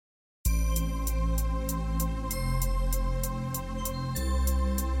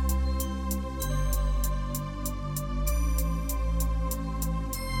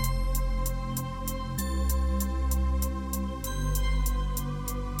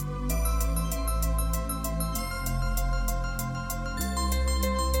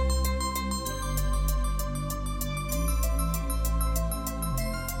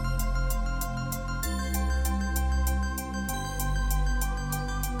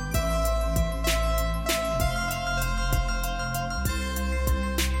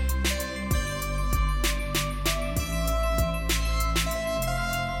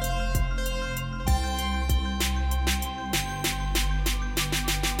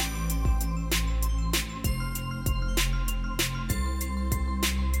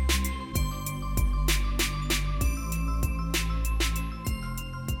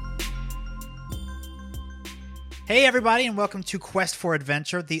Hey, everybody, and welcome to Quest for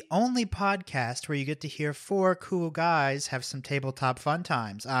Adventure, the only podcast where you get to hear four cool guys have some tabletop fun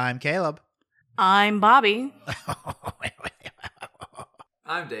times. I'm Caleb. I'm Bobby.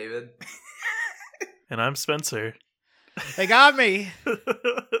 I'm David. And I'm Spencer. They got me.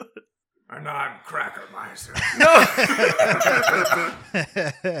 And I'm Cracker Miser.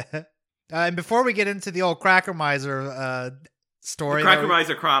 And before we get into the old Cracker Miser story, Cracker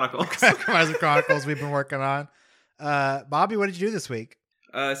Miser Chronicles. Cracker Miser Chronicles we've been working on. Bobby, what did you do this week?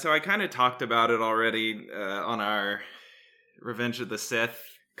 So I kind of talked about it already on our Revenge of the Sith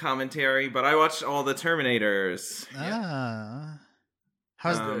commentary, but I watched all the Terminators.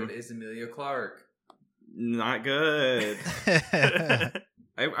 How's good is Emilia Clarke? Not good.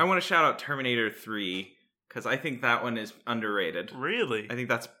 I want to shout out Terminator 3 because I think that one is underrated. Really? I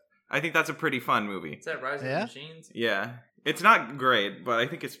think that's a pretty fun movie. Is that Rise of the Machines? Yeah, it's not great, but I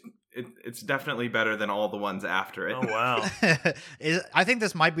think it's definitely better than all the ones after it. Oh, wow. I think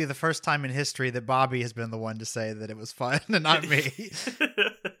this might be the first time in history that Bobby has been the one to say that it was fun and not me.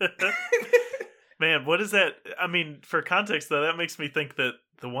 Man, what is that? I mean, for context, though, that makes me think that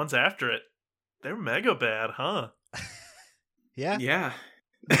the ones after it, they're mega bad, huh? Yeah. Yeah.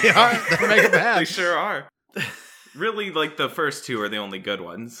 They are. They're mega bad. They sure are. Really, like, the first two are the only good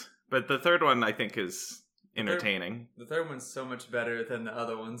ones. But the third one, I think, is entertaining. The third one's so much better than the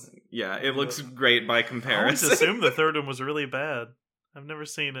other ones. Yeah, it looks great by I always comparison. assumed the third one was really bad. I've never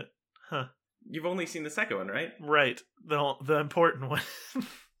seen it. Huh. You've only seen the second one, right? Right. The important one.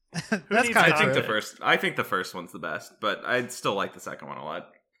 That's needs kind to of do true. it? I think the first one's the best, but I still like the second one a lot.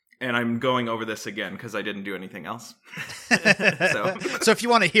 And I'm going over this again because I didn't do anything else. So if you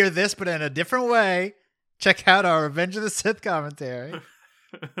want to hear this, but in a different way, check out our Revenge of the Sith commentary.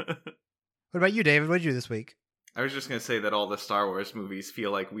 What about you, David? What did you do this week? I was just going to say that all the Star Wars movies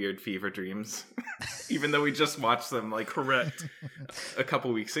feel like weird fever dreams, even though we just watched them like Correct. a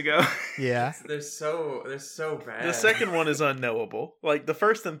couple weeks ago. Yeah. They're so bad. The second one is unknowable. Like, the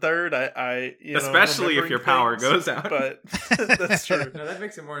first and third, I Especially if your power goes out. But that's true. No, that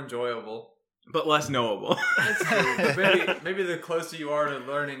makes it more enjoyable. But less knowable. That's true. But maybe the closer you are to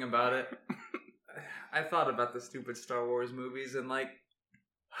learning about it. I thought about the stupid Star Wars movies and like,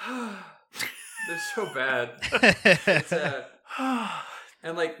 they're so bad. It's,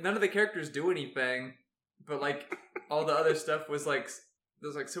 and like none of the characters do anything, but like all the other stuff was like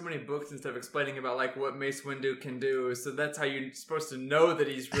there's like so many books and stuff explaining about like what Mace Windu can do. So that's how you're supposed to know that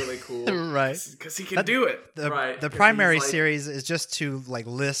he's really cool, Right. Because he can do it. The primary series is just to like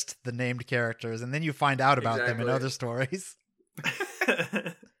list the named characters, and then you find out about them in Exactly. other stories.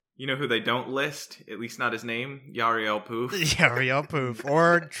 You know who they don't list? At least not his name? Yariel Poof. Yariel Poof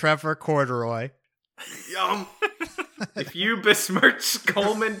or Trevor Corduroy. Yum. If you besmirch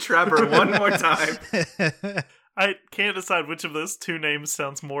Coleman Trevor one more time. I can't decide which of those two names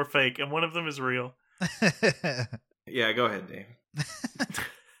sounds more fake, and one of them is real. Yeah, go ahead, Dave.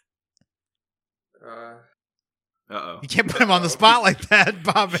 Uh-oh. You can't put him on the spot like that,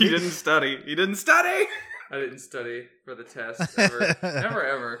 Bobby. He didn't study. I didn't study for the test ever. Never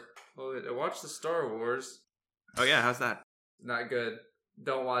ever. Well, I watched the Star Wars. Oh yeah, how's that? Not good.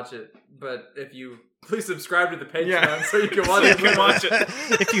 Don't watch it. But if you please subscribe to the Patreon Yeah. so you can watch So you it. can watch it.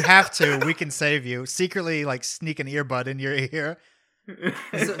 If you have to, we can save you. Secretly, like, sneak an earbud in your ear.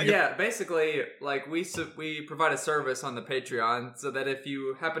 So, yeah, basically, like we provide a service on the Patreon so that if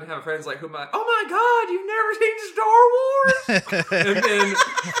you happen to have friends like whom oh my god, you've never seen Star Wars,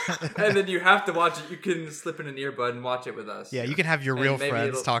 and then you have to watch it, you can slip in an earbud and watch it with us. Yeah, you can have your And real maybe friends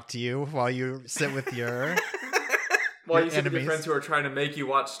it'll- talk to you while you sit with your... While your you see your enemies. friends who are trying to make you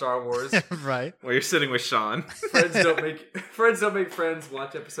watch Star Wars. Right. Well, you're sitting with Sean. friends don't make friends.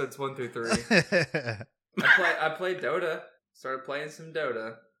 Watch episodes 1 through 3. I played Dota. Started playing some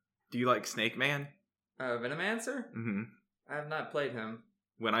Dota. Do you like Snake Man? Venomancer? Mm-hmm. I have not played him.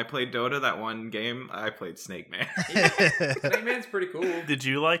 When I played Dota, that one game, I played Snake Man. Snake Man's pretty cool. Did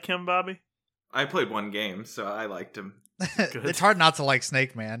you like him, Bobby? I played one game, so I liked him. It's hard not to like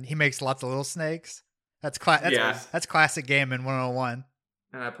Snake Man. He makes lots of little snakes. That's classic gaming 101.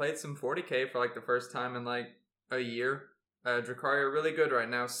 And I played some 40k for like the first time in like a year. Dracaria are really good right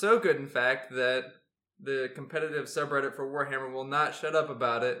now. So good, in fact, that the competitive subreddit for Warhammer will not shut up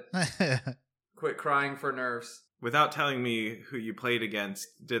about it. Quit crying for nerfs. Without telling me who you played against,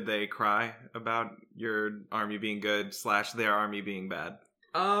 did they cry about your army being good / their army being bad?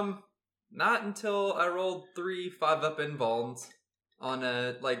 Not until I rolled 3 5-up invulns on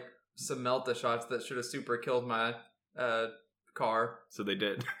like some Melta shots that should have super killed my car. So they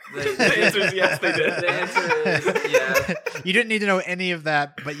did. The answer is yes, they did. The answer is yeah. You didn't need to know any of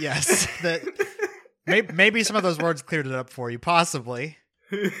that, but yes. Maybe some of those words cleared it up for you, possibly.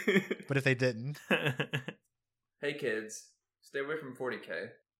 But if they didn't. Hey kids, stay away from 40K.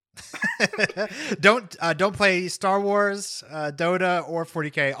 Don't play Star Wars, Dota, or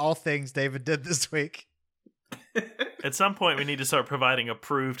 40K. All things David did this week. At some point, we need to start providing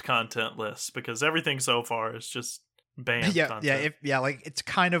approved content lists because everything so far is just banned content. Like it's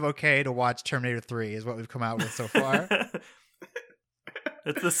kind of okay to watch Terminator 3 is what we've come out with so far.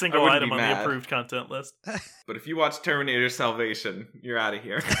 It's the single item on the approved content list. But if you watch Terminator Salvation, you're out of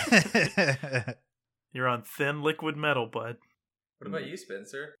here. You're on thin liquid metal, bud. What about you,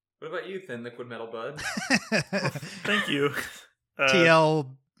 Spencer? What about you, thin liquid metal bud? Thank you. TLMB.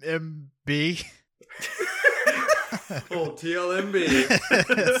 Oh, TLMB.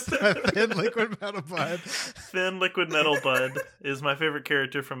 Thin liquid metal bud. Thin liquid metal bud is my favorite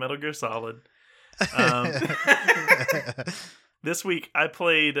character from Metal Gear Solid. This week I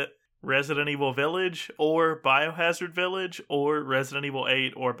played Resident Evil Village or Biohazard Village or Resident Evil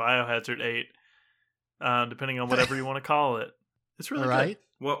 8 or Biohazard 8, depending on whatever you want to call it. It's really good.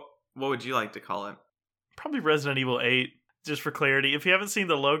 What would you like to call it? Probably Resident Evil 8, just for clarity. If you haven't seen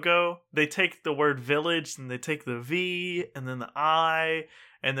the logo, they take the word village and they take the V and then the I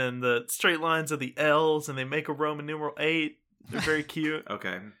and then the straight lines of the L's and they make a Roman numeral 8. They're very cute.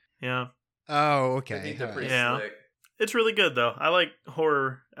 Okay. Yeah. Oh, okay. They're pretty Yeah. slick. It's really good, though. I like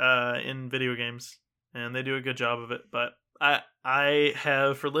horror in video games, and they do a good job of it. But I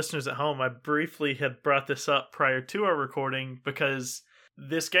have, for listeners at home, I briefly had brought this up prior to our recording because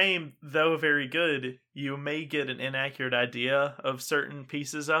this game, though very good, you may get an inaccurate idea of certain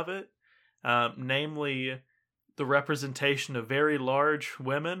pieces of it, namely the representation of very large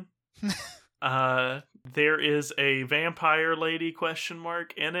women. There is a vampire lady ?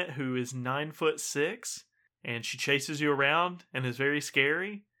 In it who is 9'6". And she chases you around and is very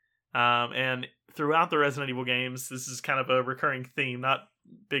scary. And throughout the Resident Evil games, this is kind of a recurring theme, not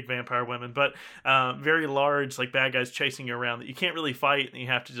big vampire women, but very large, like bad guys chasing you around that you can't really fight and you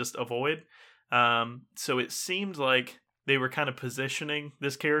have to just avoid. So it seemed like they were kind of positioning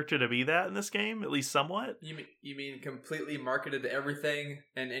this character to be that in this game, at least somewhat. You mean completely marketed everything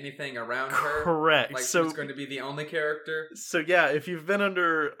and anything around her? Correct. Like so she was going to be the only character? So yeah, if you've been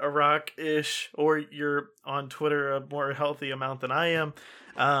under a rock-ish, or you're on Twitter a more healthy amount than I am,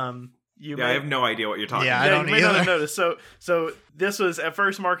 I have no idea what you're talking about. I don't you may not either. have noticed. So this was, at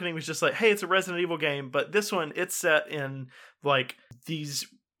first, marketing was just like, hey, it's a Resident Evil game, but this one, it's set in like these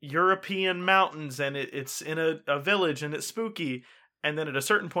European mountains and it's in a village and it's spooky. And then at a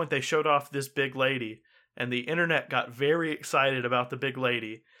certain point they showed off this big lady and the internet got very excited about the big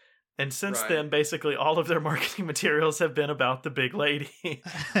lady. And since then, basically all of their marketing materials have been about the big lady.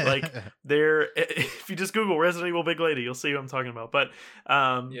 Like if you just Google Resident Evil big lady, you'll see what I'm talking about. But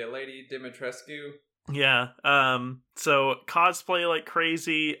Lady Dimitrescu. Yeah. So cosplay like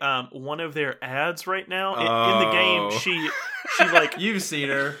crazy. One of their ads right now in the game, she like You've seen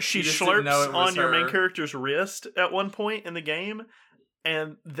her. she You just didn't know slurps it was on your main her. character's wrist at one point in the game,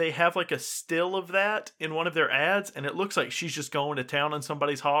 and they have like a still of that in one of their ads, and it looks like she's just going to town on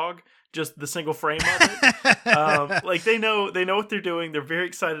somebody's hog. Just the single frame of it. Like they know what they're doing. They're very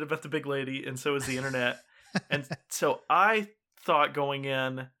excited about the big lady, and so is the internet. And so I thought going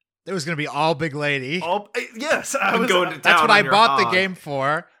in, it was going to be all big lady. Yes, I'm going to town. That's what on I your bought the hog. game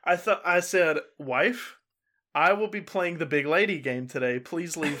for. I said, wife, I will be playing the big lady game today.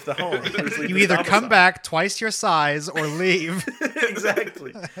 Please leave the home. Please leave You the either domicile." come back twice your size or leave.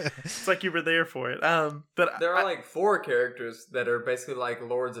 Exactly. It's like you were there for it. But There are like 4 characters that are basically like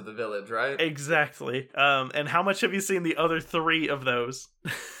lords of the village, right? exactly. And how much have you seen the other 3 of those?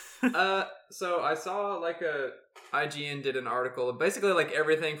 So I saw like IGN did an article. Basically, like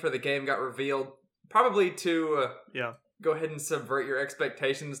everything for the game got revealed, probably to go ahead and subvert your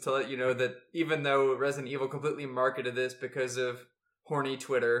expectations to let you know that even though Resident Evil completely marketed this because of horny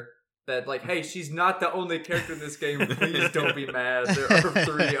Twitter, that like, hey, she's not the only character in this game. Please don't be mad. There are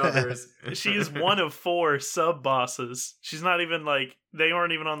 3 others. She is one of 4 sub bosses. She's not even like, they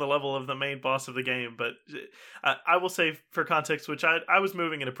aren't even on the level of the main boss of the game. But I will say, for context, which I was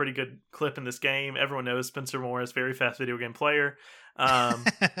moving at a pretty good clip in this game. Everyone knows Spencer Moore is a very fast video game player.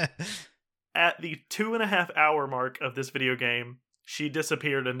 At the 2.5 hour mark of this video game, she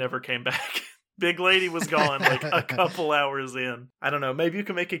disappeared and never came back. Big lady was gone like a couple hours in. I don't know. Maybe you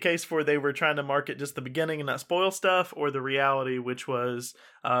can make a case for they were trying to market just the beginning and not spoil stuff, or the reality, which was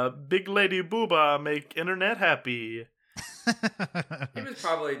Big Lady Booba make internet happy. It was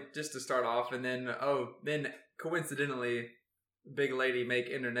probably just to start off, and then coincidentally, Big Lady make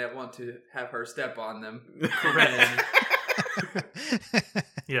internet want to have her step on them. Correct.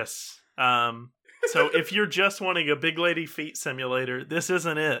 Yes. So if you're just wanting a big lady feet simulator, this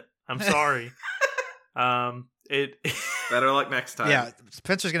isn't it. I'm sorry. Better luck next time. Yeah,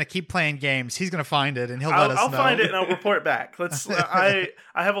 Spencer's gonna keep playing games. He's gonna find it, and he'll let us know. I'll find it and I'll report back. I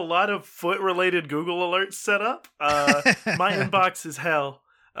have a lot of foot-related Google alerts set up. My inbox is hell,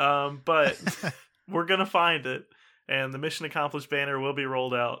 but we're gonna find it, and the mission accomplished banner will be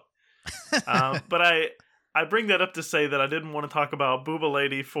rolled out. But I bring that up to say that I didn't want to talk about Booba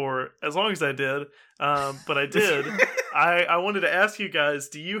Lady for as long as I did, but I did. I wanted to ask you guys,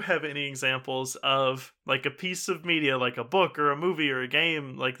 do you have any examples of like a piece of media, like a book or a movie or a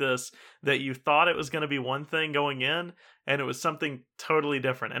game like this, that you thought it was going to be one thing going in, and it was something totally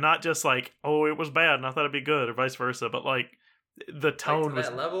different? And not just like, oh, it was bad and I thought it'd be good, or vice versa, but like the tone was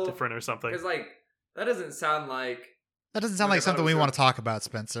different or something. Because like, that doesn't sound like... That doesn't sound like something we want to talk about,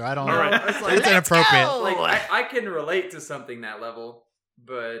 Spencer. I don't know. Right. It's inappropriate. Like, I can relate to something that level,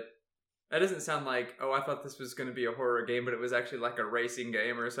 but that doesn't sound like, oh, I thought this was going to be a horror game, but it was actually like a racing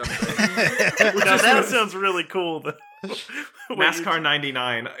game or something. Now that sounds really cool, though. NASCAR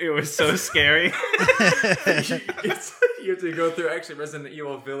 99. It was so scary. You have to go through actually Resident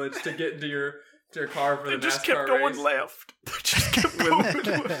Evil Village to get into your car for the NASCAR just kept going race. left. They just kept going.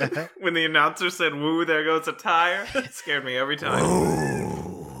 When the announcer said, "Woo, there goes a tire," it scared me every time.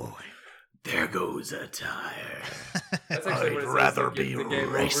 Ooh, there goes a tire. That's actually what it says, rather like, be the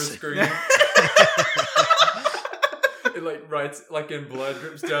game racing. over screen. It like writes like in blood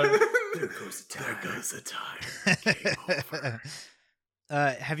drips down. There goes a tire. There goes a tire. Game over.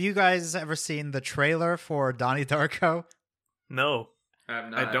 Have you guys ever seen the trailer for Donnie Darko? No.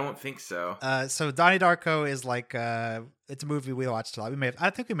 I don't think so. So Donnie Darko is like it's a movie we watched a lot. I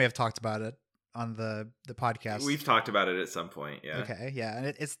think we may have talked about it on the podcast. We've talked about it at some point. Yeah. Okay. Yeah,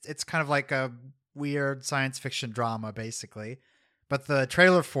 and it's kind of like a weird science fiction drama, basically. But the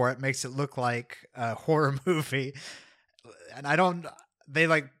trailer for it makes it look like a horror movie, and they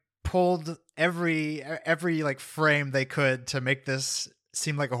like pulled every like frame they could to make this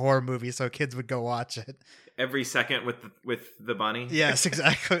seem like a horror movie, so kids would go watch it. Every second with the bunny. Yes,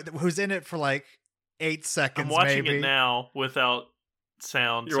 exactly. Who's in it for like 8 seconds? I'm watching maybe. it now without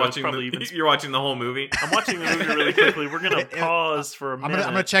sound. You're watching the whole movie. I'm watching the movie really quickly. We're gonna pause for a minute.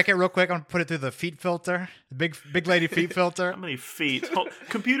 I'm gonna check it real quick. I'm gonna put it through the feet filter, the big lady feet filter. How many feet?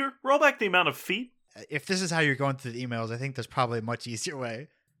 Computer, roll back the amount of feet. If this is how you're going through the emails, I think there's probably a much easier way.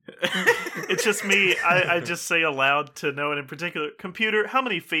 It's just me. I just say aloud to no one in particular. Computer, how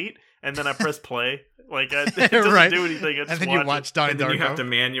many feet? And then I press play. Like it doesn't right. do anything. I just and then you watch Donnie And then Darko. you have to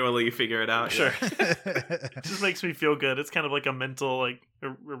manually figure it out. Sure. Yeah. It just makes me feel good. It's kind of like a mental, like a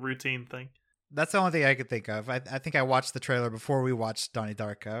routine thing. That's the only thing I could think of. I think I watched the trailer before we watched Donnie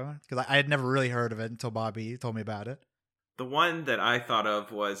Darko because I had never really heard of it until Bobby told me about it. The one that I thought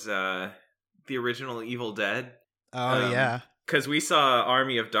of was the original Evil Dead. Oh yeah, because we saw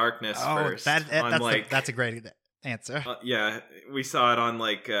Army of Darkness first. That's a great answer. Yeah, we saw it on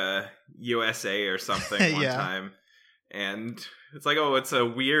like USA or something one time, and it's like, oh, it's a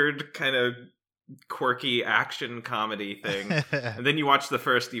weird kind of quirky action comedy thing. And then you watch the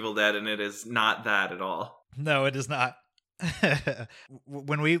first Evil Dead, and it is not that at all. No, it is not.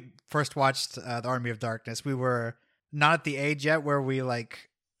 When we first watched the Army of Darkness, we were not at the age yet where we like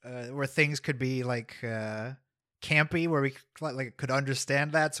where things could be like campy, where we like could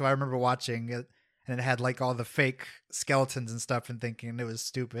understand that. So I remember watching it, and it had like all the fake skeletons and stuff, and thinking it was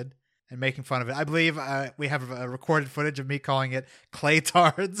stupid and making fun of it. I believe we have a recorded footage of me calling it clay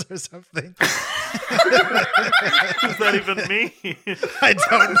tards or something. Does that even mean? I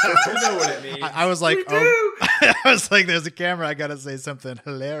don't know. You know what it means. I was like, I was like, there's a camera. I gotta say something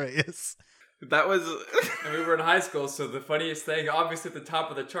hilarious. That was. And we were in high school, so the funniest thing, obviously at the top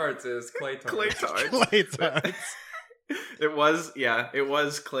of the charts, is clay tards. Clay tards. Clay tards. It was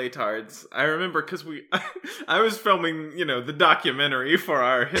clay tards. I remember because I was filming, the documentary for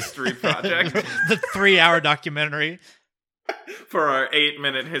our history project. The 3-hour documentary. For our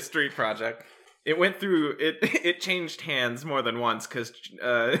 8-minute history project. It went through, it changed hands more than once because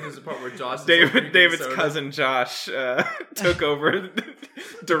There's a part where Josh David's cousin Josh took over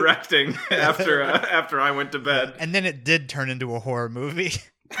directing after I went to bed. And then it did turn into a horror movie.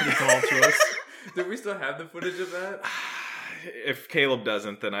 Pretty tumultuous. Do we still have the footage of that? If Caleb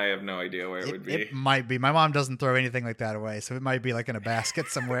doesn't, then I have no idea where it would be. It might be. My mom doesn't throw anything like that away, so it might be like in a basket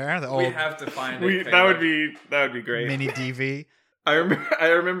somewhere. The old We have to find it. That would be great. mini DV. I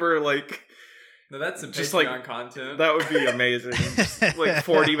remember like. No, that's some Just Patreon content. That would be amazing. Just, like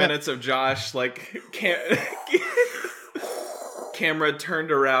 40 minutes of Josh like camera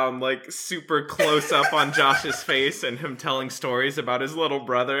turned around, like super close up on Josh's face, and him telling stories about his little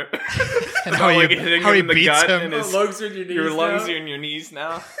brother, and how he hitting him in the gut, him. and his lungs are in your knees. Your lungs are in your knees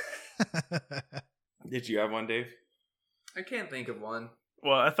now. Did you have one, Dave? I can't think of one.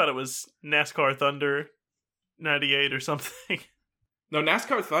 Well, I thought it was NASCAR Thunder 98 or something. No,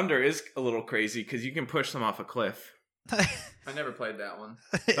 NASCAR Thunder is a little crazy because you can push them off a cliff. I never played that one.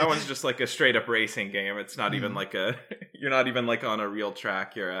 That one's just like a straight up racing game. It's not even like you're not even like on a real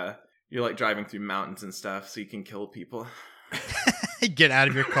track. You're like driving through mountains and stuff, so you can kill people. Get out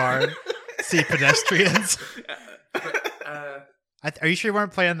of your car, see pedestrians. Are you sure you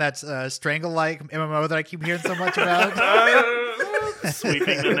weren't playing that Strangle-like MMO that I keep hearing so much about?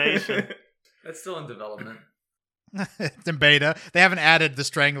 Sweeping the nation. That's still in development. It's in beta. They haven't added the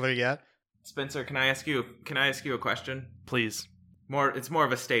Strangler yet. Spencer, can I ask you a question? Please. It's more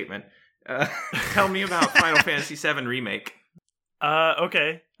of a statement. Tell me about Final Fantasy VII Remake.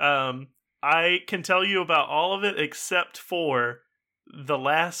 Okay. I can tell you about all of it except for the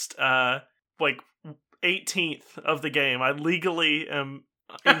last 18th of the game. I legally am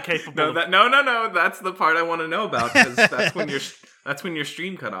incapable. No. That's the part I want to know about because that's when your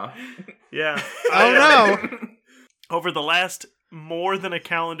stream cut off. Yeah. Oh no. Over the last more than a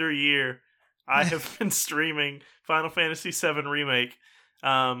calendar year, I have been streaming Final Fantasy VII Remake,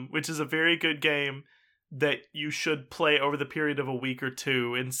 which is a very good game that you should play over the period of a week or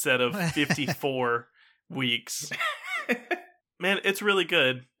two instead of 54 weeks. Man, it's really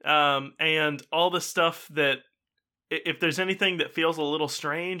good. And all the stuff that, if there's anything that feels a little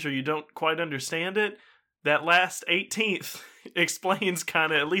strange or you don't quite understand it, that last 18th explains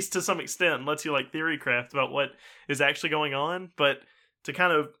kind of, at least to some extent, lets you like theory craft about what is actually going on. But to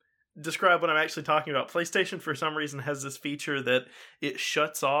kind of describe what I'm actually talking about, PlayStation for some reason has this feature that it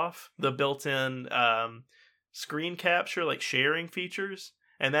shuts off the built-in screen capture, like sharing features.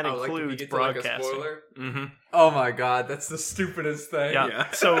 And that includes broadcasting. Like a spoiler? Mm-hmm. Oh my god, that's the stupidest thing.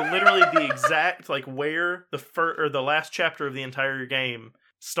 Yeah. So literally the exact like where the last chapter of the entire game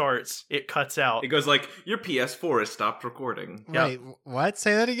starts, it cuts out. It goes like, your PS4 has stopped recording. Wait, what?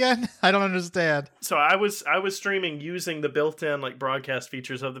 Say that again? I don't understand. So I was streaming using the built-in like broadcast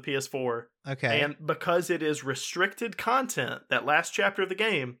features of the PS4. Okay. And because it is restricted content, that last chapter of the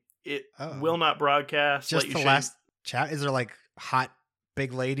game, it will not broadcast. Just the last chat? Is there like hot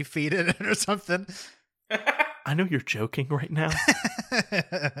big lady feet in it or something? I know you're joking right now.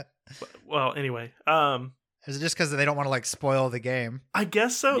 Well, anyway, is it just because they don't want to like spoil the game? I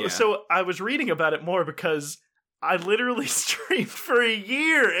guess so. Yeah. So I was reading about it more because I literally streamed for a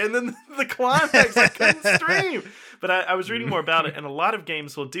year, and then the climax I couldn't stream. But I was reading more about it, and a lot of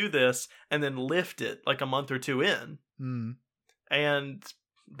games will do this and then lift it like a month or two in. And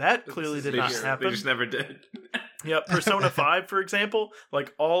that clearly did not happen. They just never did. Yeah, Persona 5, for example,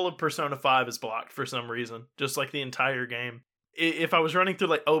 like all of Persona 5 is blocked for some reason, just like the entire game. If I was running through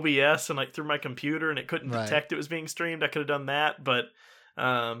like OBS and like through my computer and it couldn't detect it was being streamed, I could have done that. But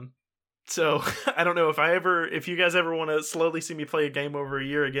so I don't know if you guys ever want to slowly see me play a game over a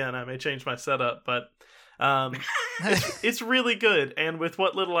year again, I may change my setup. But it's really good. And with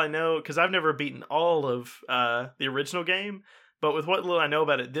what little I know, because I've never beaten all of the original game, but with what little I know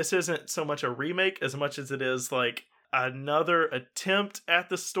about it, this isn't so much a remake as much as it is like another attempt at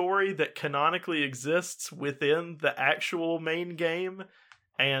the story that canonically exists within the actual main game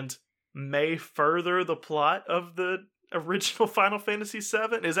and may further the plot of the original Final Fantasy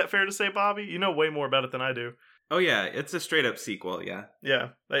VII. Is that fair to say, Bobby? You know way more about it than I do. Oh yeah, it's a straight up sequel, yeah. Yeah,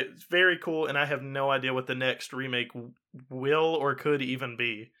 it's very cool, and I have no idea what the next remake will or could even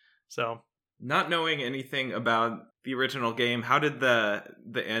be. So, not knowing anything about the original game, how did the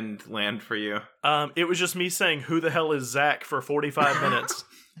end land for you? It was just me saying, "Who the hell is Zach?" for 45 minutes.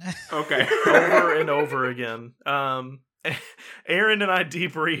 Okay. Over and over again. Aaron and I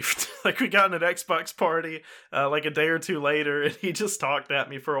debriefed. Like, we got in an Xbox party like a day or two later, and he just talked at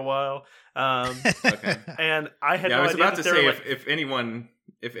me for a while. Okay. And I had I no was idea about to say, like,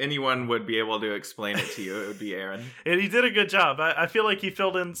 if anyone would be able to explain it to you, it would be Aaron. And he did a good job. I feel like he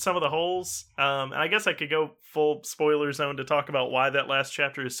filled in some of the holes. And I guess I could go full spoiler zone to talk about why that last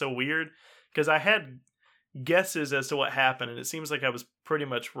chapter is so weird. Because I had guesses as to what happened, and it seems like I was pretty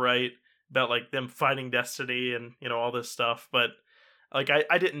much right about like them fighting Destiny and, you know, all this stuff. But like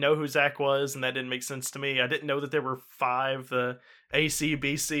I didn't know who Zack was, and that didn't make sense to me. I didn't know that there were 5, the AC,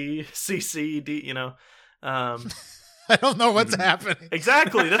 BC, CC, D, you know. I don't know what's happening.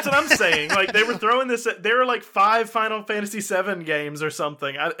 Exactly, that's what I'm saying. Like, they were throwing this, there were like 5 Final Fantasy VII games or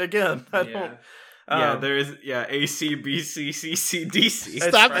something. I don't there is A, C, B, C, C, C, D, C.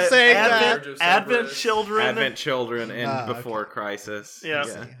 Stop saying Advent Children. Advent Children and Before Crisis. Yeah.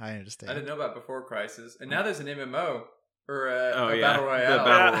 I understand. I didn't know about Before Crisis, and now there's an MMO or a Oh, yeah. battle royale. The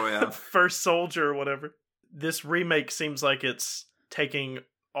battle royale. First Soldier or whatever. This remake seems like it's taking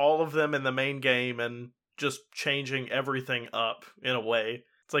all of them in the main game and just changing everything up in a way.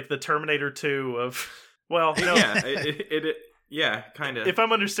 It's like the Terminator 2 of, well, no. Yeah, kind of. If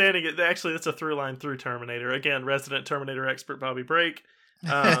I'm understanding it, actually, that's a through line through Terminator. Again, resident Terminator expert Bobby Brake.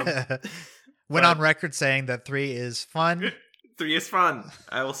 Went on record saying that 3 is fun. 3 is fun.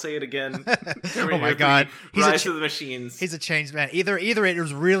 I will say it again. Oh my god. Rise of the Machines. He's a changed man. Either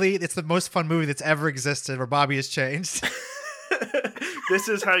it's the most fun movie that's ever existed, or Bobby has changed. This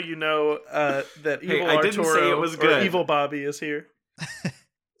is how you know that evil I didn't say it Arturo was good. or evil Bobby is here.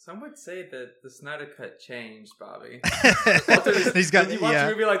 Some would say that the Snyder Cut changed, Bobby. He's got you watch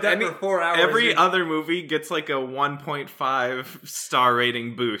a movie like that for 4 hours. Every other movie gets like a 1.5 star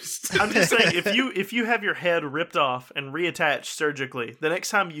rating boost. I'm just saying, if you have your head ripped off and reattached surgically, the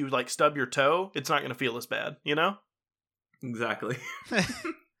next time you like stub your toe, it's not going to feel as bad, you know? Exactly.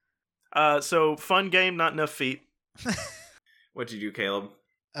 So fun game, not enough feet. What'd you do, Caleb?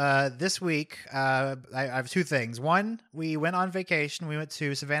 This week, I have 2 things. One, we went on vacation. We went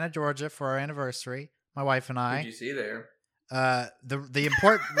to Savannah, Georgia for our anniversary. My wife and I. What did you see there? The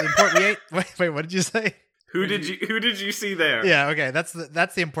important we ate. Wait, what did you say? Who did you see there? Yeah, okay, that's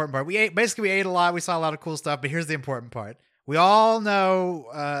the important part. We ate a lot. We saw a lot of cool stuff. But here's the important part. We all know.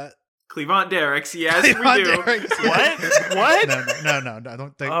 Cleavant Derricks. Yes, Cleavant we do. Derricks. What? No.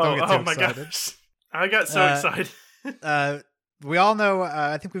 Don't get too my excited. Gosh. I got so excited. We all know,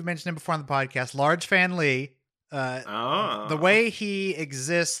 I think we've mentioned him before on the podcast, Large Fan Lee. The way he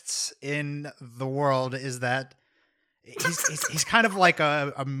exists in the world is that he's kind of like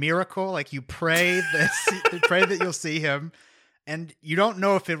a miracle. Like you pray that you'll see him, and you don't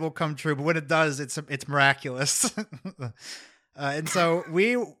know if it will come true, but when it does, it's miraculous. And so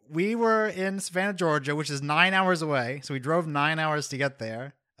we were in Savannah, Georgia, which is 9 hours away. So we drove 9 hours to get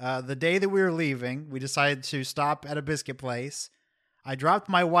there. The day that we were leaving, we decided to stop at a biscuit place. I dropped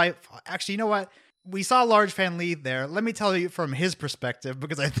my wife. Actually, you know what? We saw Large Fan Lee there. Let me tell you from his perspective,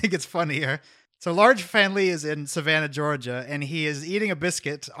 because I think it's funnier. So Large Fan Lee is in Savannah, Georgia, and he is eating a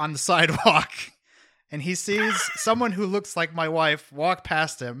biscuit on the sidewalk. And he sees someone who looks like my wife walk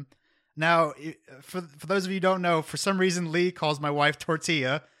past him. Now, for those of you who don't know, for some reason, Lee calls my wife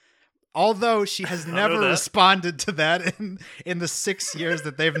Tortilla. Although she has never responded to that in the 6 years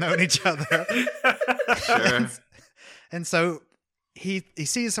that they've known each other. Sure. And so he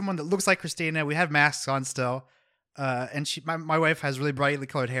sees someone that looks like Christina. We have masks on still. And my wife has really brightly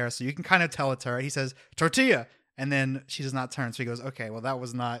colored hair, so you can kind of tell it's her. He says, Tortilla. And then she does not turn. So he goes, okay, well, that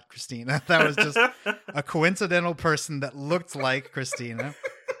was not Christina. That was just a coincidental person that looked like Christina.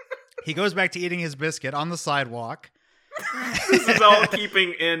 He goes back to eating his biscuit on the sidewalk. This is all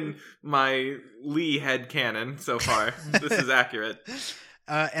keeping in my Lee headcanon so far. This is accurate.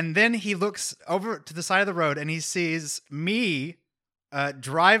 And then he looks over to the side of the road and he sees me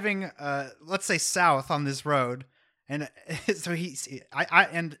driving, let's say south on this road. And so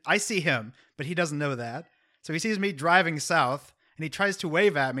I see him, but he doesn't know that. So he sees me driving south and he tries to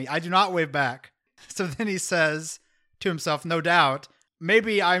wave at me. I do not wave back. So then he says to himself, no doubt,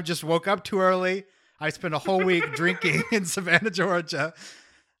 maybe I just woke up too early. I spent a whole week drinking in Savannah, Georgia.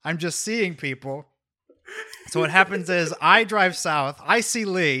 I'm just seeing people. So what happens is I drive south. I see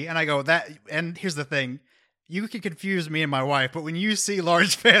Lee and I go that. And here's the thing. You can confuse me and my wife, but when you see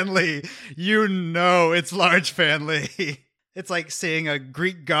Large Fan Lee, you know it's Large Fan Lee. It's like seeing a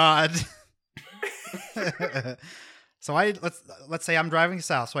Greek god. So let's say I'm driving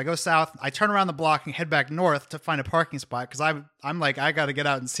south. So I go south. I turn around the block and head back north to find a parking spot because I'm like I got to get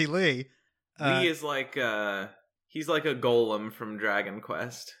out and see Lee. Lee is like he's like a golem from Dragon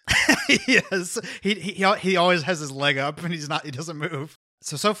Quest. Yes, he always has his leg up and he doesn't move.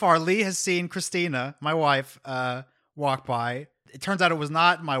 So far Lee has seen Christina, my wife, walk by. It turns out it was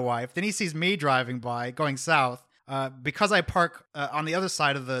not my wife. Then he sees me driving by, going south. Because I park on the other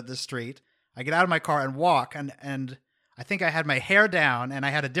side of the street, I get out of my car and walk, and I think I had my hair down and I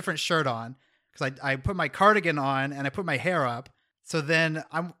had a different shirt on because I put my cardigan on and I put my hair up. So then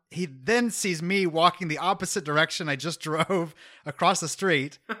he then sees me walking the opposite direction I just drove across the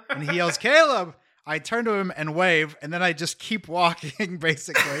street, and he yells, "Caleb!" I turn to him and wave, and then I just keep walking,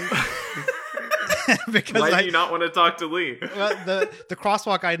 basically. Because why do you not want to talk to Lee? Well, the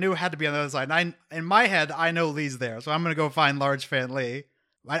crosswalk I knew had to be on the other side. And in my head, I know Lee's there, so I'm gonna go find Large Fan Lee.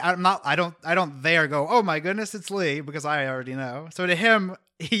 I don't there go, oh my goodness, it's Lee, because I already know. So to him,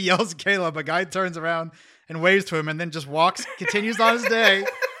 He yells Caleb. A guy turns around and waves to him and then just continues on his day.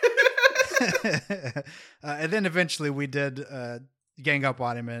 And then eventually we did gang up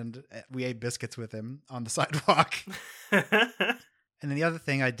on him and we ate biscuits with him on the sidewalk. And then the other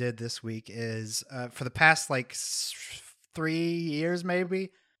thing I did this week is for the past 3 years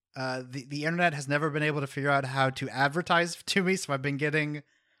maybe, the internet has never been able to figure out how to advertise to me. So I've been getting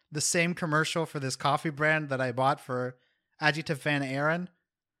the same commercial for this coffee brand that I bought for Adjective fan Aaron.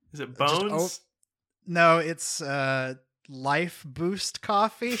 Is it Bones? No, it's Life Boost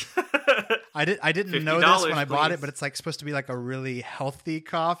coffee. I didn't know this when I bought it, but it's supposed to be a really healthy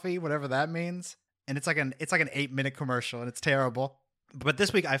coffee, whatever that means. And it's like an 8-minute commercial, and it's terrible. But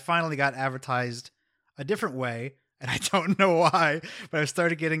this week I finally got advertised a different way, and I don't know why, but I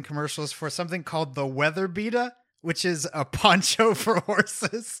started getting commercials for something called the Weather Beater, which is a poncho for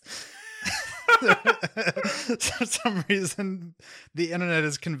horses. For some reason, the internet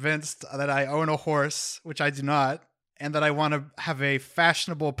is convinced that I own a horse, which I do not, and that I want to have a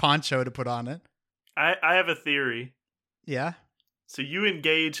fashionable poncho to put on it. I have a theory. Yeah. So you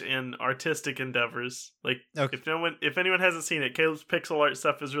engage in artistic endeavors. Okay. If anyone hasn't seen it, Caleb's pixel art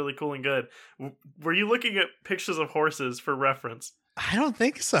stuff is really cool and good. Were you looking at pictures of horses for reference? I don't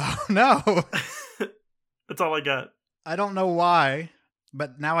think so. No. That's all I got. I don't know why,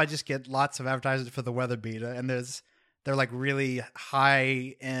 but now I just get lots of advertisements for the Weather Beater, and they're really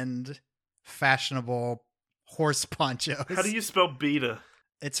high-end, fashionable horse ponchos. How do you spell beta?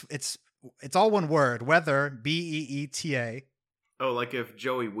 It's all one word. Weather, Beeta. Oh, like if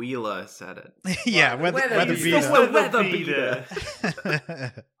Joey Wheeler said it. Yeah, Weather Beater. The Weather Beater.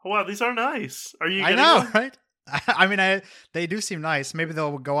 Wow, these are nice. Are you? I know, right? I mean, they do seem nice. Maybe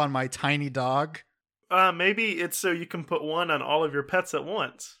they'll go on my tiny dog. Maybe it's so you can put one on all of your pets at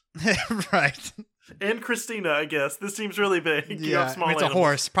once. Right. And Christina, I guess. This seems really big. Yeah, You have small it's animals. a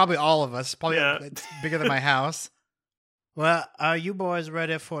horse. Probably all of us. Probably Yeah. It's bigger than my house. Well, are you boys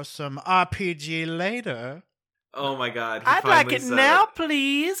ready for some RPG later? Oh my god. I'd like it now,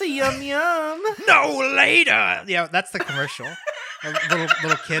 please. Yum yum. No, later! Yeah, that's the commercial. A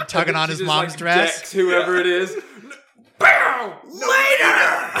little kid tugging on his mom's dress. Decks whoever it is. Bow!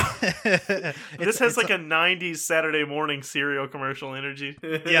 Later! This has a 90s Saturday morning cereal commercial energy.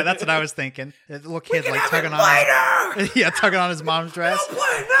 Yeah, that's what I was thinking. The little kid tugging on tugging on his mom's dress. You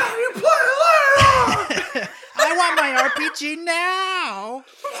play now, you play later! I want my RPG now.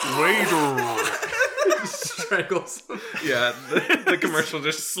 Later. Strangles. Yeah, the commercial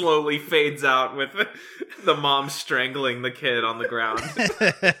just slowly fades out with the mom strangling the kid on the ground.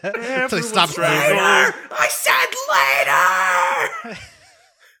 So he stops moving. I said later!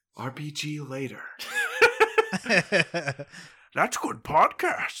 RPG later. That's good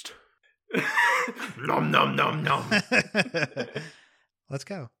podcast. Nom nom nom nom. Let's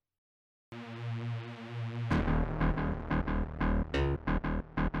go.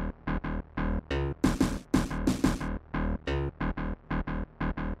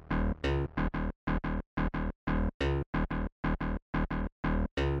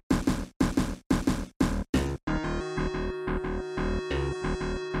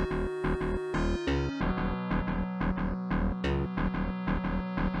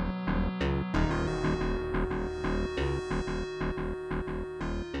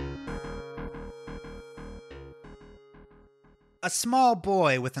 A small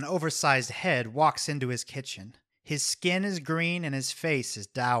boy with an oversized head walks into his kitchen. His skin is green and his face is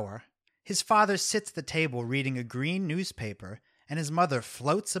dour. His father sits at the table reading a green newspaper, and his mother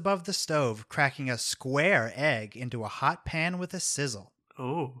floats above the stove, cracking a square egg into a hot pan with a sizzle.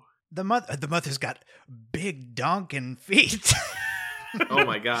 Oh. The mother's got big donkin feet. Oh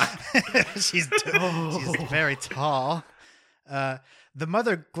my god. She's very tall. The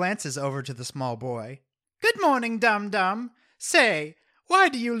mother glances over to the small boy. Good morning, Dum-Dum. Say, why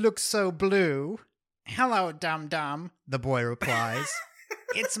do you look so blue? Hello, Dum-Dum, the boy replies.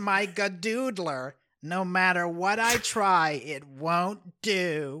 It's my gadoodler. No matter what I try, it won't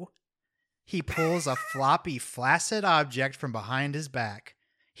do. He pulls a floppy, flaccid object from behind his back.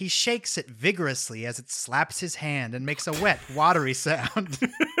 He shakes it vigorously as it slaps his hand and makes a wet, watery sound.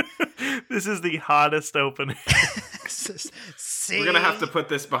 This is the hottest opening. See? We're gonna have to put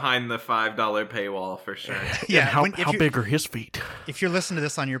this behind the $5 paywall for sure. Yeah, how big are his feet? If you're listening to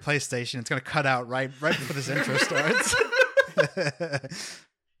this on your PlayStation, it's gonna cut out right before this intro starts.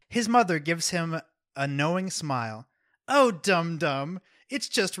 His mother gives him a knowing smile. Oh, Dum-Dum, it's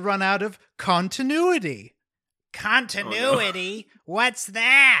just run out of continuity. Continuity? Oh, no. What's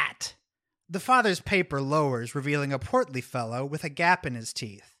that? The father's paper lowers, revealing a portly fellow with a gap in his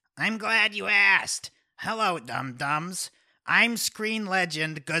teeth. I'm glad you asked. Hello, Dum-Dums. I'm screen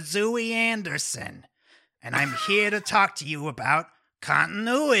legend Gazooey Anderson, and I'm here to talk to you about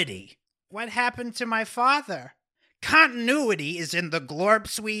continuity. What happened to my father? Continuity is in the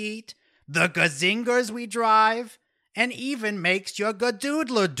glorps we eat, the gazingers we drive, and even makes your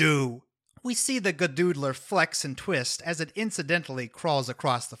gadoodler do. We see the gadoodler flex and twist as it incidentally crawls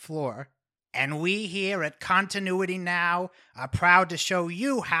across the floor. And we here at Continuity Now are proud to show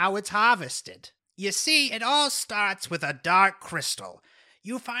you how it's harvested. You see, it all starts with a dark crystal.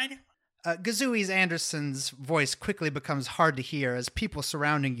 You find... Gazooey Anderson's voice quickly becomes hard to hear as people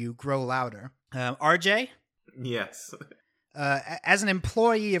surrounding you grow louder. RJ? Yes. As an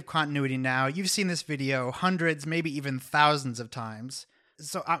employee of Continuity Now, you've seen this video hundreds, maybe even thousands of times.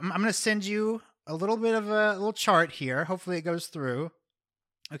 So I'm going to send you a little bit of a little chart here. Hopefully it goes through.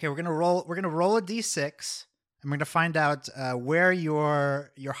 Okay, we're gonna roll a d6, and we're gonna find out where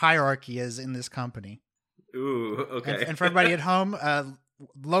your hierarchy is in this company. Ooh, okay. And for everybody at home,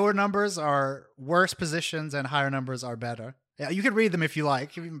 lower numbers are worse positions, and higher numbers are better. Yeah, you can read them if you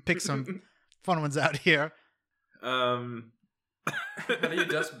like. You can pick some fun ones out here. How do you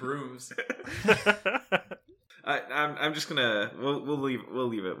dust brooms? I'm just gonna we'll leave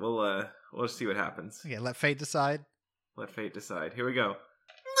it. We'll see what happens. Okay, let fate decide. Let fate decide. Here we go.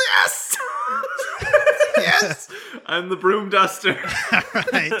 Yes! Yes! I'm the broom duster. All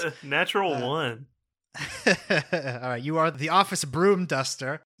right. Natural 1. All right, you are the office broom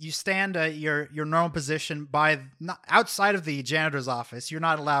duster. You stand your normal position outside of the janitor's office. You're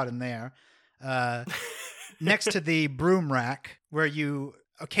not allowed in there. Next to the broom rack, where you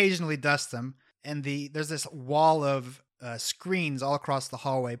occasionally dust them, and there's this wall of screens all across the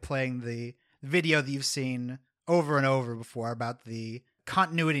hallway playing the video that you've seen over and over before about the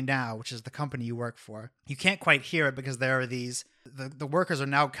Continuity Now, which is the company you work for. You can't quite hear it because there are these... The workers are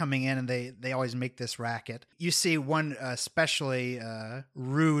now coming in, and they always make this racket. You see one especially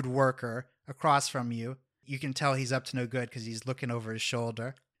rude worker across from you. You can tell he's up to no good because he's looking over his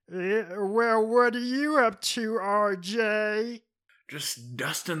shoulder. Well, what are you up to, RJ? Just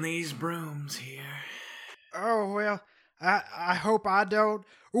dusting these brooms here. Oh, well, I hope I don't...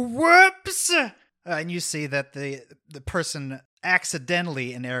 Whoops! And you see that the person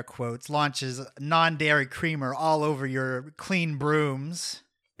accidentally, in air quotes, launches non-dairy creamer all over your clean brooms.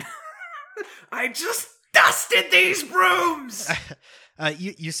 I just dusted these brooms!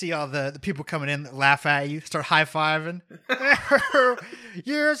 You see all the people coming in that laugh at you, start high-fiving.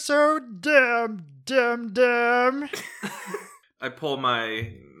 You're so dumb. I pull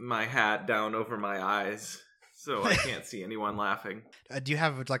my hat down over my eyes so I can't see anyone laughing. Do you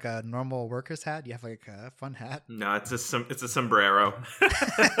have like a normal worker's hat? Do you have like a fun hat? No, it's a sombrero.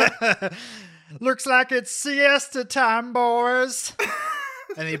 Looks like it's siesta time, boys.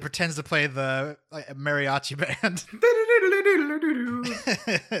 And he pretends to play the mariachi band.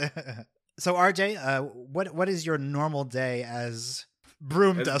 So RJ, what is your normal day as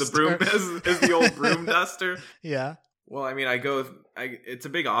broom duster? As the old broom duster? Yeah. Well, I mean, it's a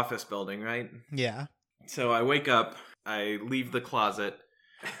big office building, right? Yeah. So I wake up, I leave the closet,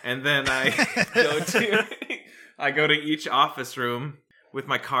 and then I go to each office room with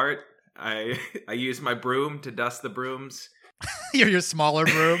my cart. I use my broom to dust the brooms. Your smaller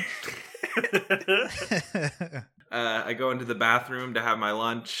broom. I go into the bathroom to have my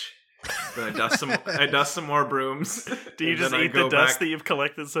lunch. Then I dust some more brooms. Do you just eat the dust that you've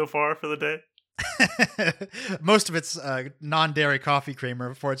collected so far for the day? Most of it's non-dairy coffee creamer,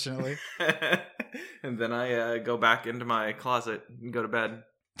 unfortunately. And then I go back into my closet and go to bed.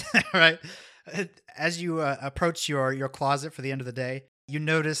 All right. As you approach your closet for the end of the day, you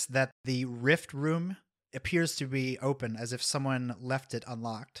notice that the rift room appears to be open, as if someone left it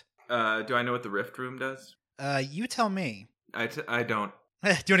unlocked. Do I know what the rift room does? You tell me. I don't. Do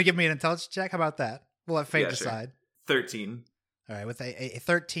you want to give me an intelligence check? How about that? We'll let fate decide. Sure. 13. All right, with a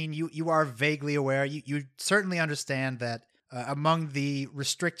 13, you are vaguely aware. You certainly understand that among the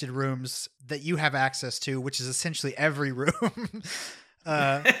restricted rooms that you have access to, which is essentially every room,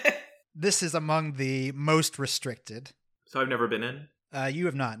 this is among the most restricted. So I've never been in? You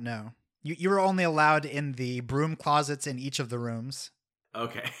have not, no. You were only allowed in the broom closets in each of the rooms.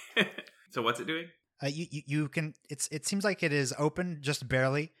 Okay. So what's it doing? You can. It seems like it is open, just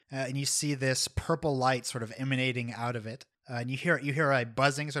barely, and you see this purple light sort of emanating out of it. And you hear a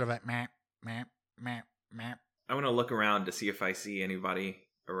buzzing, sort of like map, map, map, map. I want to look around to see if I see anybody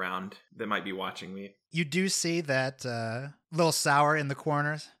around that might be watching me. You do see that little sour in the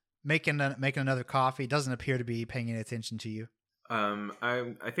corners making another coffee. Doesn't appear to be paying any attention to you.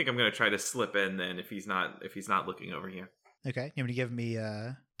 I think I'm gonna try to slip in then if he's not looking over here. Okay, you want to give me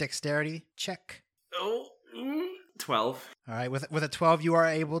a dexterity check? Oh, 12. All right, with a 12, you are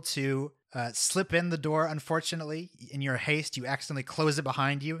able to slip in the door. Unfortunately, in your haste, you accidentally close it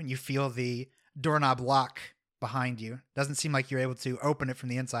behind you, and you feel the doorknob lock behind you. Doesn't seem like you're able to open it from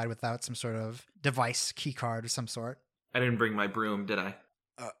the inside without some sort of device, key card of some sort. I didn't bring my broom, did I?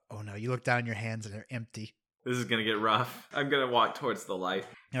 Oh no, you look down your hands and they're empty. This is going to get rough. I'm going to walk towards the light.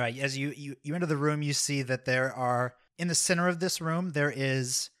 All right, as you enter the room, you see that there are, in the center of this room, there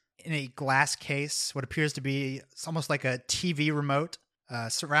is, in a glass case, what appears to be it's almost like a TV remote.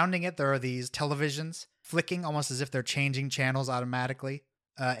 Surrounding it, there are these televisions flicking almost as if they're changing channels automatically.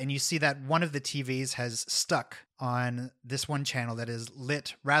 And you see that one of the TVs has stuck on this one channel that is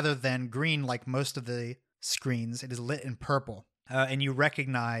lit rather than green like most of the screens. It is lit in purple. And you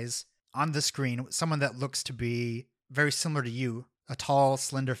recognize on the screen someone that looks to be very similar to you, a tall,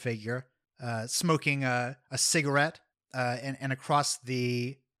 slender figure, smoking a cigarette. And across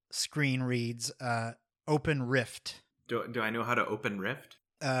the screen reads, Open Rift. Do I know how to open Rift?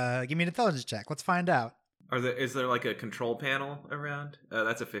 Give me an intelligence check. Let's find out. Is there like a control panel around?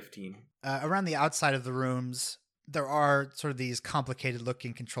 That's a 15. Around the outside of the rooms, there are sort of these complicated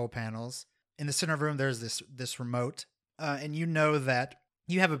looking control panels. In the center of the room, there's this remote. And you know that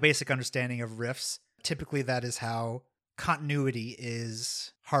you have a basic understanding of rifts. Typically, that is how continuity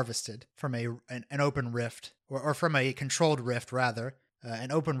is harvested from an open rift, or from a controlled rift, rather.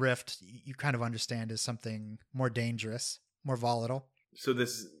 An open rift, you kind of understand, is something more dangerous, more volatile. So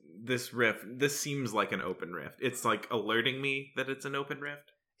this rift, this seems like an open rift. It's like alerting me that it's an open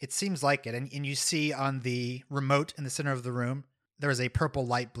rift? It seems like it. And you see on the remote in the center of the room, there is a purple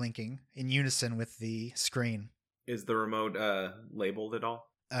light blinking in unison with the screen. Is the remote labeled at all?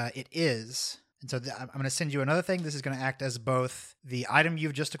 It is. And so I'm going to send you another thing. This is going to act as both the item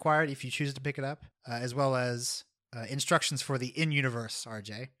you've just acquired, if you choose to pick it up, as well as instructions for the in-universe,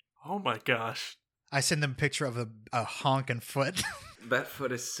 RJ. Oh my gosh. I send them a picture of a honking foot. That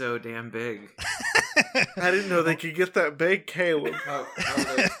foot is so damn big. I didn't know they could get that big, Caleb. How are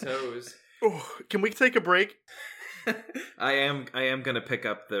those toes? Oh, can we take a break? I am gonna pick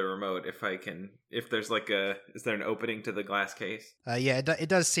up the remote if I can. If there's is there an opening to the glass case? Yeah, it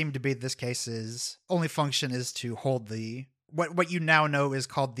does seem to be this case's only function is to hold the what you now know is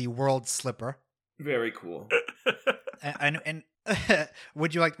called the World Slipper. Very cool. And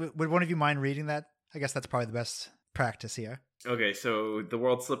would one of you mind reading that? I guess that's probably the best practice here. Okay, so the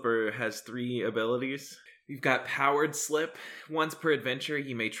World Slipper has 3 abilities. You've got Powered Slip. Once per adventure,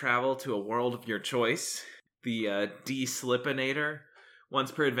 you may travel to a world of your choice. The De-Slipinator.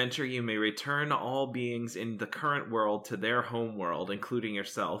 Once per adventure, you may return all beings in the current world to their home world, including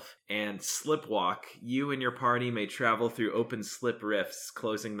yourself. And Slipwalk. You and your party may travel through open slip rifts,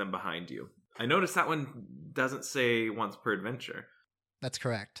 closing them behind you. I noticed that one doesn't say once per adventure. That's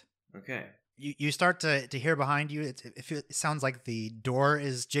correct. Okay. You start to hear behind you. It sounds like the door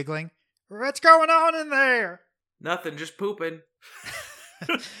is jiggling. What's going on in there? Nothing, just pooping.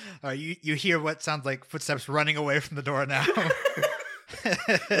 You hear what sounds like footsteps running away from the door now.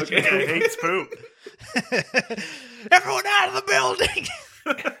 Okay. I hate poop. Everyone out of the building!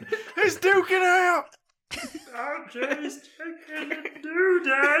 He's duking out! I'm just taking a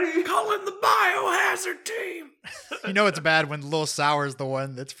doo-day. Calling the biohazard team! You know it's bad when Lil Sour's the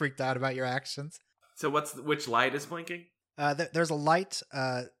one that's freaked out about your actions. So which light is blinking? There's a light.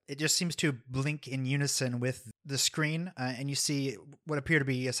 It just seems to blink in unison with the screen, and you see what appear to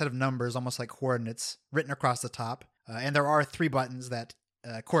be a set of numbers, almost like coordinates, written across the top. And there are 3 buttons that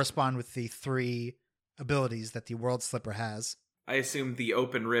correspond with the 3 abilities that the World Slipper has. I assume the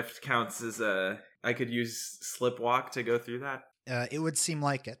open rift counts as I could use Slipwalk to go through that? It would seem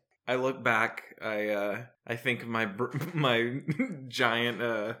like it. I look back. I think my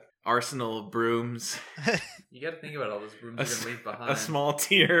giant arsenal of brooms. You got to think about all those brooms you're gonna leave behind. A small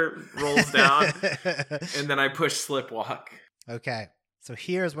tear rolls down, and then I push Slipwalk. Okay, so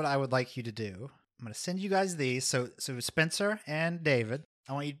here's what I would like you to do. I'm going to send you guys these. So Spencer and David,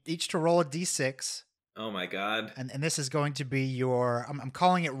 I want you each to roll a d6. Oh my god. And this is going to be your, I'm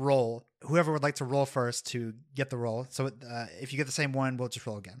calling it roll. Whoever would like to roll first to get the roll. So if you get the same one, we'll just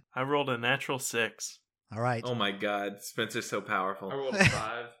roll again. I rolled a natural 6. All right. Oh my god, Spencer's so powerful. I rolled a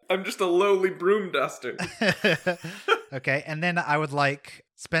 5. I'm just a lowly broom duster. Okay, and then I would like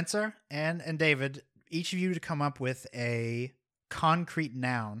Spencer and David, each of you to come up with a concrete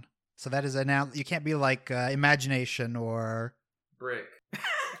noun. So that is a noun. You can't be like imagination or... Brick.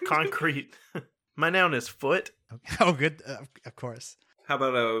 Concrete. My noun is foot. Oh, good. Of course. How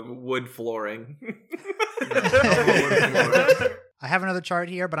about a wood flooring? I have another chart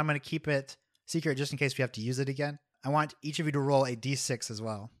here, but I'm going to keep it secret just in case we have to use it again. I want each of you to roll a d6 as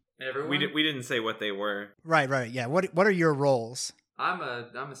well. Everyone? We didn't say what they were. Right. Yeah. What are your roles? I'm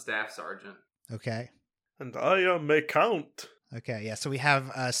a staff sergeant. Okay. And I am a count. Okay. Yeah. So we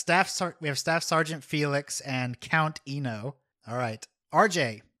have Staff Sergeant Felix and Count Eno. All right.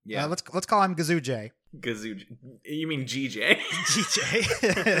 RJ. Yeah. Let's call him Gazoo J. Gazoo. You mean GJ?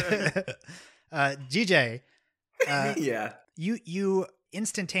 GJ. GJ. Yeah. You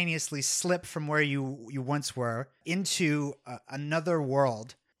instantaneously slip from where you once were into another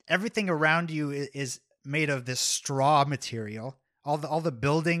world. Everything around you is made of this straw material. All the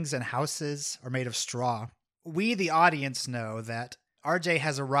buildings and houses are made of straw. We, the audience, know that RJ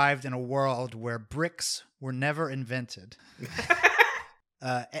has arrived in a world where bricks were never invented.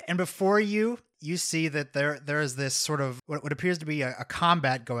 And before you see that there is this sort of what appears to be a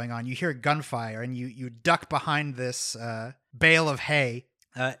combat going on. You hear gunfire, and you duck behind this bale of hay.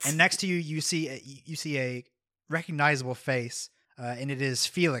 And next to you, you see a recognizable face, and it is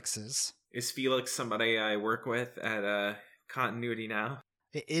Felix's. Is Felix somebody I work with at Continuity Now?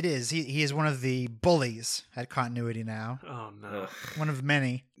 It is. He is one of the bullies at Continuity Now. Oh, no. Ugh. One of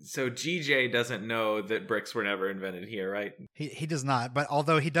many. So GJ doesn't know that bricks were never invented here, right? He does not, but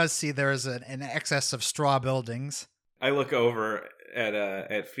although he does see there is an excess of straw buildings. I look over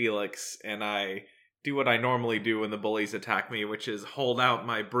at Felix and I do what I normally do when the bullies attack me, which is hold out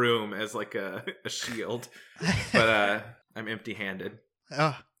my broom as like a shield. But I'm empty-handed.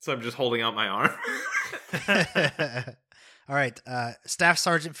 Oh. So I'm just holding out my arm. All right, Staff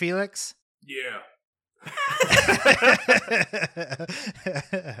Sergeant Felix. Yeah.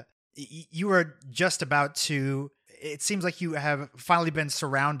 You were just about to. It seems like you have finally been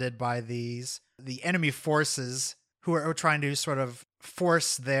surrounded by the enemy forces who are trying to sort of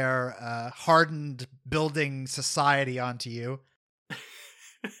force their hardened building society onto you.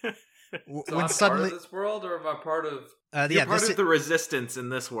 So I'm part of this world, or am I part of... You're part of the resistance in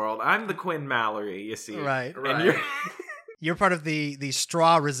this world. I'm the Quinn Mallory, you see. Right. And you're part of the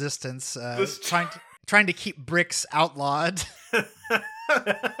straw resistance, trying to keep bricks outlawed.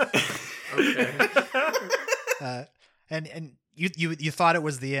 Okay. And you thought it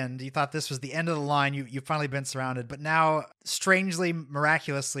was the end. You thought this was the end of the line. You've finally been surrounded. But now, strangely,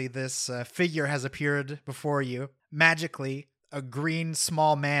 miraculously, this figure has appeared before you. Magically, a green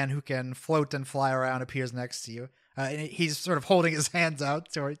small man who can float and fly around appears next to you. And he's sort of holding his hands out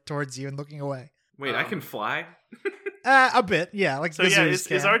towards you and looking away. Wait, I can fly? A bit, yeah. Like so yeah, is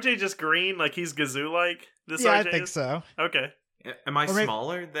RJ just green? Like he's Gazoo-like? This yeah, RJ I think is? so. Okay. Am I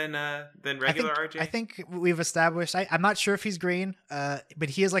smaller than regular RJ? I think we've established. I'm not sure if he's green, but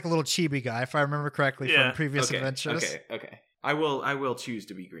he is like a little chibi guy, if I remember correctly from previous adventures. Okay. I will choose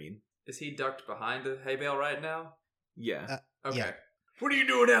to be green. Is he ducked behind a hay bale right now? Yeah. Okay. Yeah. What are you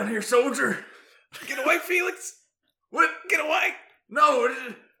doing down here, soldier? Get away, Felix! What? Get away! No,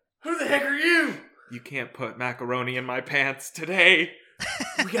 who the heck are you? You can't put macaroni in my pants today.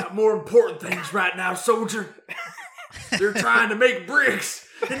 We got more important things right now, soldier. They're trying to make bricks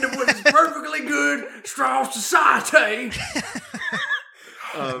into what is perfectly good straw society.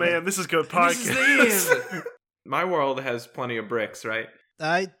 Man, this is good podcast. This is the end. My world has plenty of bricks, right?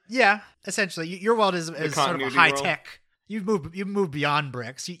 Yeah, essentially. Your world is sort of a continuity high world? tech. You've moved beyond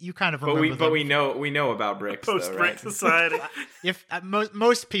bricks. You kind of remember. But we know about bricks. Post though, brick right? society. If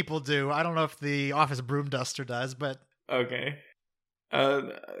most people do, I don't know if the office broom duster does, but Okay.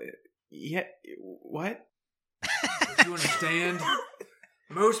 Yeah. What? Don't you understand?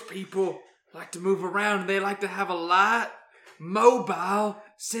 Most people like to move around. They like to have a light, mobile,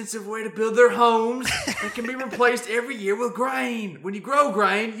 sensitive way to build their homes that can be replaced every year with grain. When you grow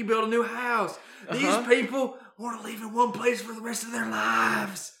grain, you build a new house. These people want to live in one place for the rest of their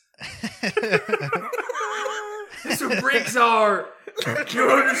lives. That's what bricks are. You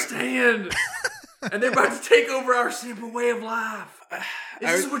understand? And they're about to take over our simple way of life.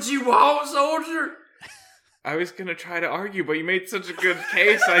 Is this what you want, soldier? I was gonna try to argue, but you made such a good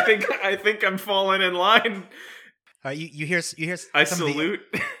case. I think I'm falling in line. You hear. I salute.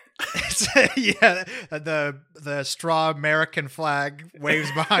 Yeah, the straw American flag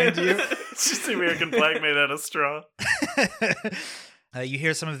waves behind you. It's just the American flag made out of straw. You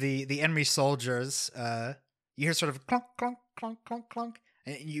hear some of the enemy soldiers. You hear sort of clunk, clunk, clunk, clunk, clunk.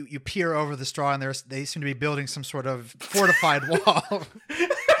 And you peer over the straw, and they seem to be building some sort of fortified wall.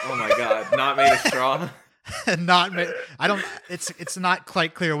 Oh my god! Not made of straw. Not made. I don't. It's not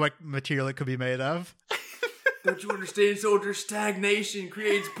quite clear what material it could be made of. Don't you understand, soldier? Stagnation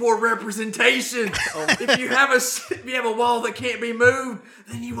creates poor representation. If you have a wall that can't be moved,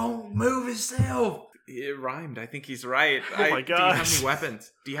 then you won't move itself. It rhymed. I think he's right. Oh my Do you have gosh. any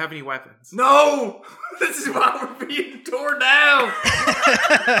weapons? Do you have any weapons? No! This is why we're being torn down!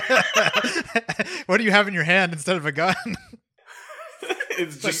 What do you have in your hand instead of a gun?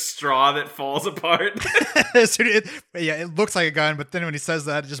 It's just straw that falls apart. It looks like a gun, but then when he says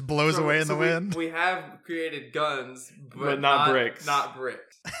that, it just blows away in the wind. We have created guns, But not bricks. Not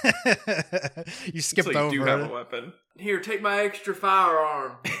bricks. You skipped So you over do have it. a weapon. Here, take my extra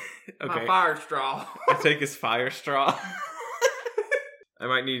firearm. My Okay. fire straw. I take his fire straw. I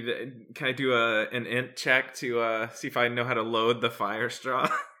might need to... Can I do an int check to see if I know how to load the fire straw?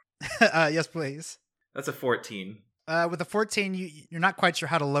 Yes, please. That's a 14. With a 14, you're not quite sure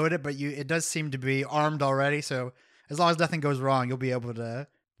how to load it, but it does seem to be armed already. So as long as nothing goes wrong, you'll be able to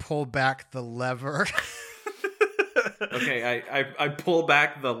pull back the lever. Okay, I pull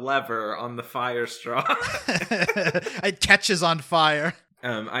back the lever on the fire straw. It catches on fire.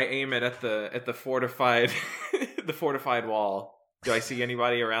 I aim it at the fortified the fortified wall. Do I see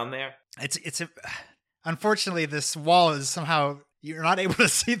anybody around there? Unfortunately, this wall is somehow you're not able to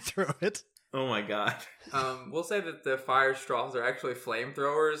see through it. Oh my god. We'll say that the fire straws are actually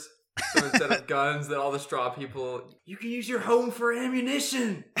flamethrowers. So instead of guns, that all the straw people, you can use your home for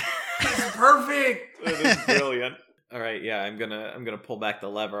ammunition. It's perfect. That is brilliant. All right, yeah, I'm gonna pull back the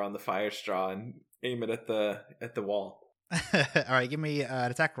lever on the fire straw and aim it at the wall. All right, give me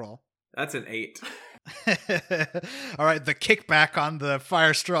an attack roll. That's an 8. All right, the kickback on the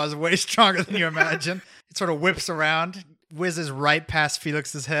fire straw is way stronger than you imagine. It sort of whips around, whizzes right past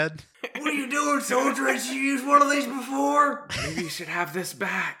Felix's head. What are you doing, soldier? Has you used one of these before? Maybe you should have this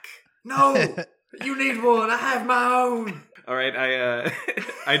back. No, you need one. I have my own. All right,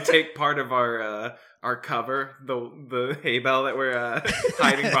 I take part of our cover, the hay bale that we're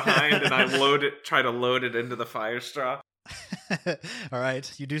hiding behind, and I try to load it into the fire straw. All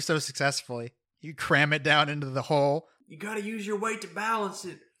right, you do so successfully. You cram it down into the hole. You gotta use your weight to balance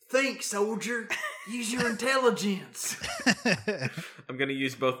it. Think, soldier. Use your intelligence. I'm gonna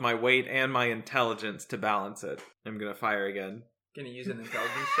use both my weight and my intelligence to balance it. I'm gonna fire again. Gonna use an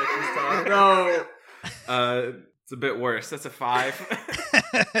intelligence check this time? No. It's a bit worse. That's a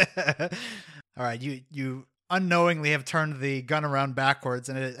 5. All right, you unknowingly have turned the gun around backwards,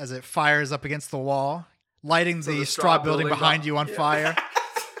 and as it fires up against the wall, lighting the straw building behind you on fire.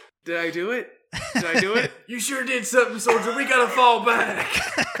 Did I do it? Did I do it? You sure did something, soldier. We gotta fall back.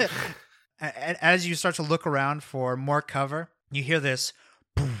 As you start to look around for more cover, you hear this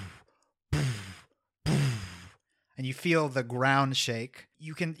boom, boom, boom, and you feel the ground shake.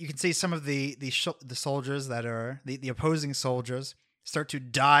 You can see some of the soldiers that are the opposing soldiers start to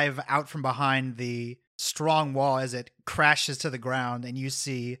dive out from behind the strong wall as it crashes to the ground, and you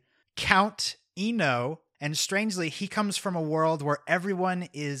see Count Eno. And strangely, he comes from a world where everyone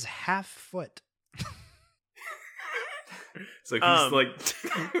is half foot. So he's like,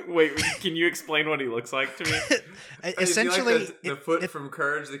 wait, can you explain what he looks like to me? Essentially, like the foot from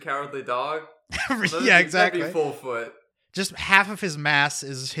Courage the Cowardly Dog. Yeah, exactly. That'd be full foot. Just half of his mass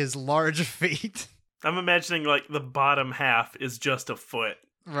is his large feet. I'm imagining like the bottom half is just a foot.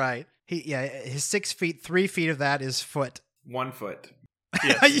 Right. His 6 feet, 3 feet of that is foot. 1 foot.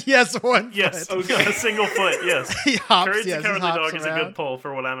 Yes. Yes, 1 Yes. foot. Okay. A single foot. Yes. He hops. Courage the Cowardly Dog is a around. good pull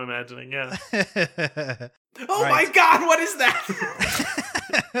for what I'm imagining. Yeah. Oh Right. my god, what is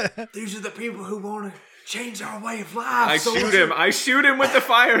that? These are the people who want to change our way of life. I shoot him with the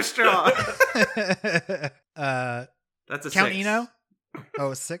fire straw. That's a Count 6. Eno?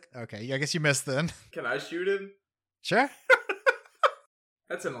 Oh, 6? Okay, I guess you missed then. Can I shoot him? Sure.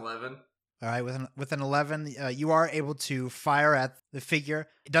 That's an 11. All right, with an 11, you are able to fire at the figure.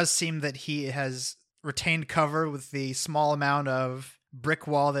 It does seem that he has retained cover with the small amount of brick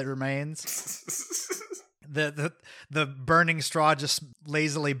wall that remains. The burning straw just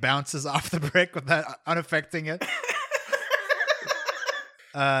lazily bounces off the brick without unaffecting it.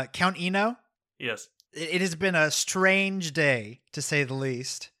 Count Eno? Yes. It has been a strange day, to say the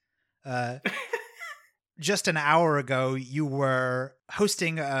least. Just an hour ago, you were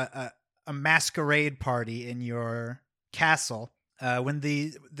hosting a masquerade party in your castle when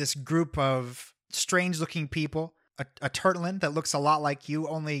this group of strange-looking people, a turtling that looks a lot like you,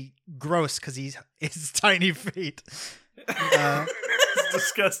 only gross because his tiny feet.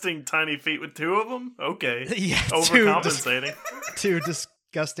 Disgusting tiny feet with 2 of them? Okay. Yeah, Overcompensating. Two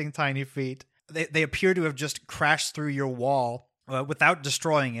disgusting tiny feet. They appear to have just crashed through your wall without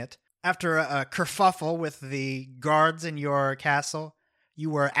destroying it. After a kerfuffle with the guards in your castle, you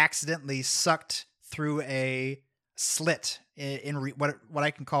were accidentally sucked through a slit in what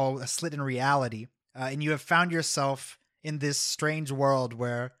I can call a slit in reality, and you have found yourself in this strange world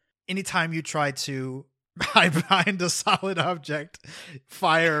where anytime you try to hide behind a solid object,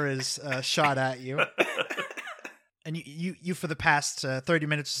 fire is shot at you. And you for the past 30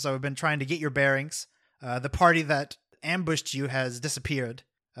 minutes or so have been trying to get your bearings. The party that ambushed you has disappeared,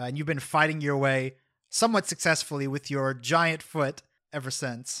 and you've been fighting your way somewhat successfully with your giant foot ever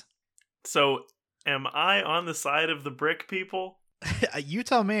since. So, am I on the side of the brick people? You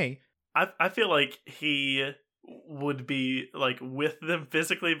tell me. I feel like he would be like with them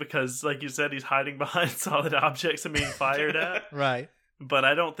physically because, like you said, he's hiding behind solid objects and being fired at. Right. But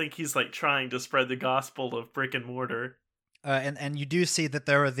I don't think he's like trying to spread the gospel of brick and mortar. And you do see that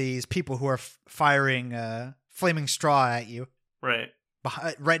there are these people who are firing flaming straw at you. Right.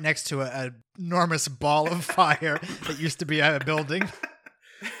 Right next to an enormous ball of fire that used to be a building.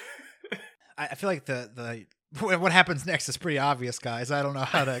 I feel like the what happens next is pretty obvious, guys. I don't know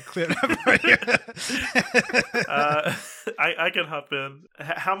how to clear it up for you. I can hop in.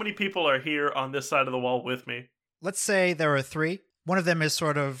 How many people are here on this side of the wall with me? Let's say there are 3. One of them is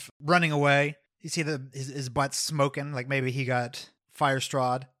sort of running away. You see his butt smoking, like maybe he got fire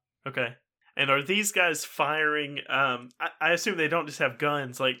strawed. Okay. And are these guys firing? I assume they don't just have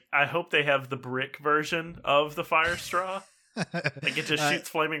guns. Like, I hope they have the brick version of the fire straw. Like it just shoots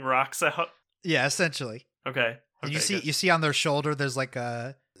flaming rocks out. Yeah, essentially. Okay. And you see on their shoulder there's like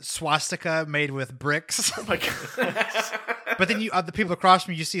a swastika made with bricks. Oh my god. But then the people across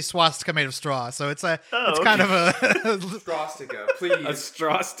from you see swastika made of straw. So it's kind of a Strawstika, please. A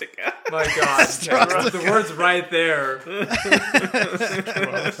strawstika. My god. The word's right there.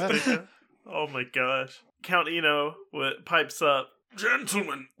 Strawstika. Oh my gosh. Count Eno pipes up.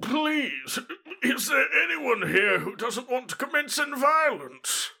 Gentlemen, please, is there anyone here who doesn't want to commence in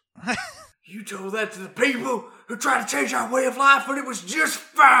violence? You told that to the people who tried to change our way of life, and it was just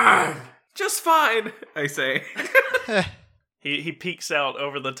fine. Just fine, I say. He peeks out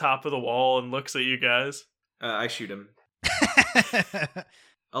over the top of the wall and looks at you guys. I shoot him.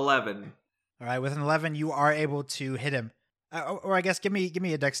 11. All right, with an 11, you are able to hit him. Or I guess give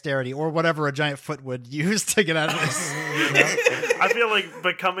me a dexterity or whatever a giant foot would use to get out of this. You know? I feel like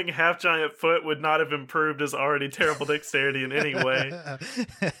becoming half giant foot would not have improved his already terrible dexterity in any way.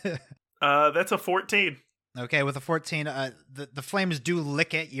 That's a 14. Okay, with a 14, the flames do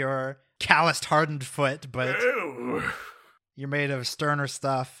lick at your calloused, hardened foot, but you're made of sterner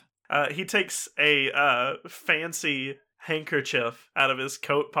stuff. He takes a fancy handkerchief out of his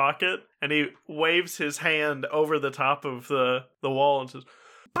coat pocket, and he waves his hand over the top of the wall and says,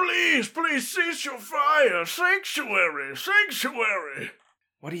 Please cease your fire! Sanctuary!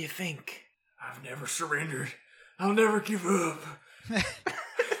 What do you think? I've never surrendered. I'll never give up.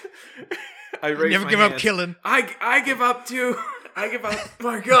 I raise never my give hand. up killing. I give up too. I give up.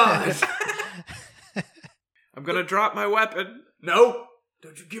 My god. I'm gonna drop my weapon. No,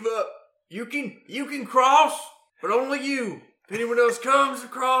 don't you give up. You can cross, but only you. If anyone else comes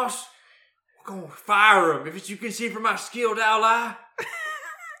across, we're gonna fire them. If you can see from my skilled ally,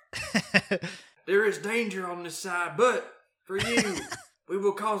 there is danger on this side, but for you, we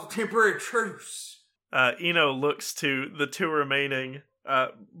will cause a temporary truce. Eno looks to the 2 remaining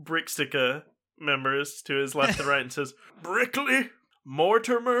Brickstica members to his left and right and says, Brickley,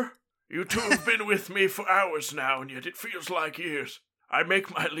 Mortimer, you 2 have been with me for hours now, and yet it feels like years. I make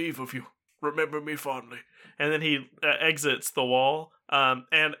my leave of you. Remember me fondly. And then he exits the wall.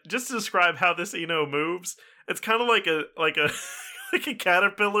 And just to describe how this Eno moves, it's kind of like a like a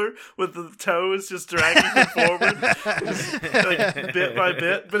caterpillar with the toes just dragging him forward, like bit by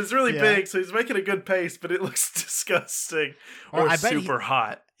bit. But it's really big, so he's making a good pace. But it looks disgusting or super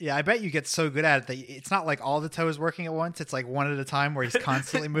hot. Yeah, I bet you get so good at it that it's not like all the toes working at once. It's like one at a time where he's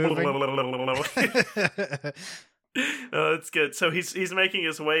constantly moving. It's good. So he's making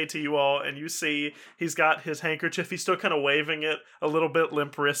his way to you all, and you see he's got his handkerchief. He's still kind of waving it, a little bit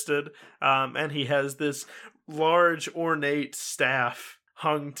limp-wristed, and he has this large, ornate staff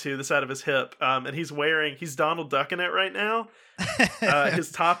hung to the side of his hip, and he's Donald Ducking it right now.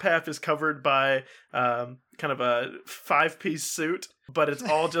 His top half is covered by kind of a 5-piece suit, but it's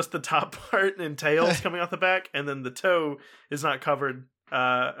all just the top part and tails coming out the back, and then the toe is not covered.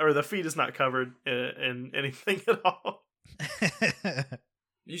 Or the feet is not covered in anything at all.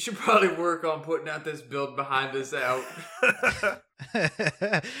 You should probably work on putting out this build behind us out.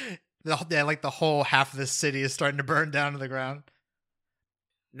 Like the whole half of the city is starting to burn down to the ground.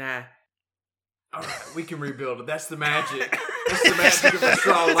 Nah. All right, we can rebuild it. That's the magic. That's the magic of a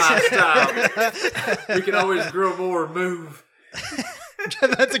strong lifestyle. We can always grow more and move.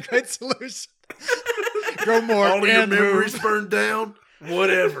 That's a great solution. Grow more All of your and memories move. burned down?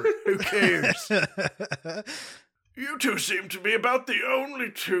 Whatever. Who cares? You two seem to be about the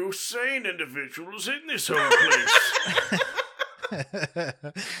only two sane individuals in this whole place.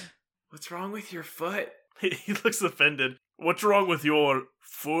 What's wrong with your foot? He looks offended. What's wrong with your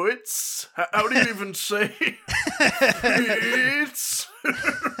foots? How do you even say it's?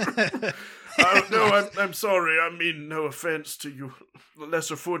 No, I'm sorry. I mean, no offense to you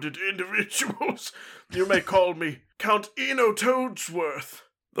lesser-footed individuals. You may call me Count Eno Toadsworth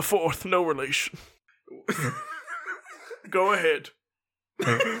the Fourth, no relation. Go ahead.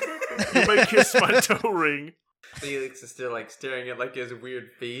 You may kiss my toe ring. Felix is still like staring at like his weird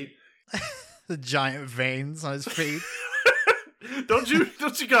feet. The giant veins on his feet. Don't you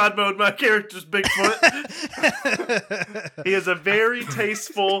god mode my character's Bigfoot? He has a very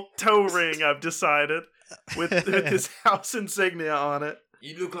tasteful toe ring, I've decided, with his house insignia on it.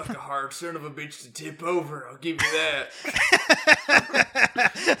 You look like a hard son of a bitch to tip over, I'll give you that.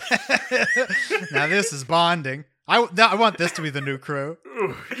 Now this is bonding. I want this to be the new crew.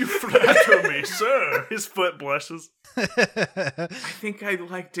 Ooh, you flatter me, sir. His foot blushes. I think I'd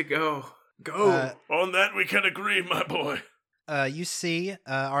like to go. Go. On that we can agree, my boy. You see,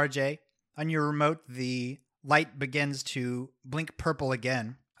 RJ, on your remote, the light begins to blink purple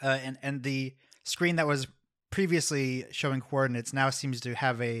again, and the screen that was previously showing coordinates now seems to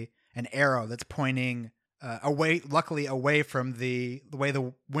have an arrow that's pointing luckily away from the way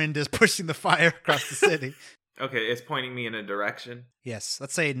the wind is pushing the fire across the city. Okay, it's pointing me in a direction. Yes,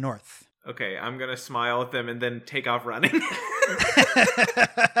 let's say north. Okay, I'm gonna smile at them and then take off running.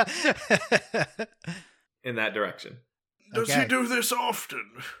 In that direction. Does he do this often?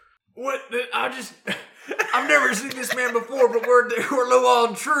 What? I've never seen this man before, but we're low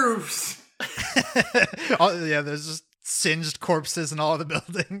on troops. Yeah, there's just singed corpses in all the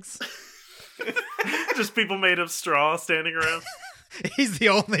buildings. Just people made of straw standing around. He's the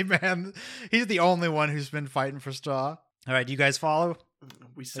only man. He's the only one who's been fighting for straw. All right, do you guys follow?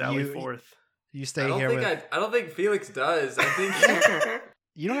 We sally forth. You stay here. I don't think Felix does. I think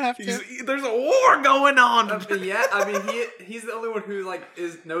you don't have to. There's a war going on. He's the only one who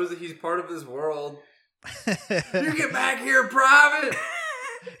knows that he's part of this world. You get back here, Private.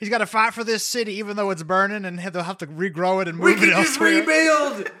 He's got to fight for this city, even though it's burning, and they'll have to regrow it and move it elsewhere. We can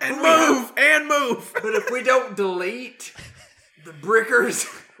just rebuild and move. But if we don't delete the brickers.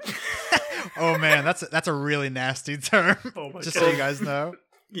 Oh man, that's a really nasty term. Oh my Just God. so you guys know.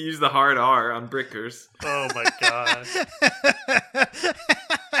 You use the hard R on brickers. Oh my god.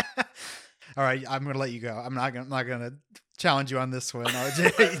 All right, I'm gonna let you go. I'm not gonna challenge you on this one,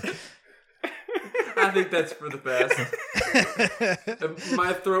 RJ. I think that's for the best.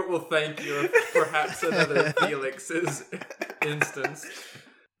 My throat will thank you if perhaps another Felix's instance.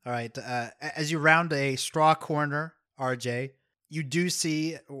 All right, as you round a straw corner, RJ, you do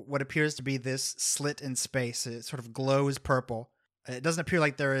see what appears to be this slit in space. It sort of glows purple. It doesn't appear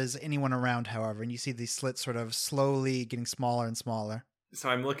like there is anyone around, however, and you see these slits sort of slowly getting smaller and smaller. So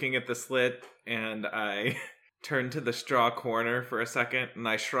I'm looking at the slit, and I turn to the straw corner for a second, and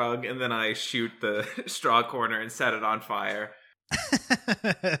I shrug, and then I shoot the straw corner and set it on fire.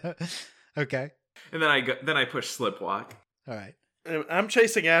 Okay. And then I push slipwalk. All right. I'm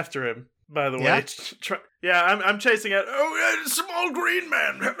chasing after him, by the way. Yeah, I'm chasing at. Oh, small green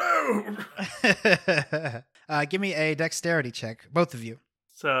man, hello. Give me a dexterity check, both of you.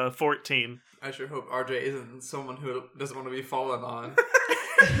 It's 14. I sure hope RJ isn't someone who doesn't want to be fallen on.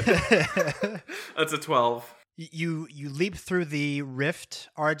 That's a 12. You leap through the rift,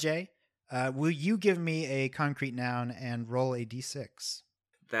 RJ. Will you give me a concrete noun and roll a d6?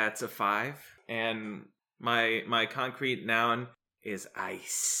 That's a 5. And my concrete noun is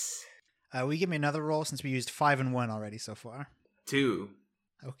ice. Will you give me another roll since we used 5 and 1 already so far? 2.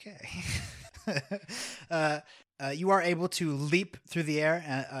 Okay. You are able to leap through the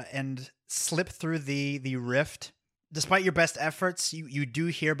air and slip through the rift. Despite your best efforts, you do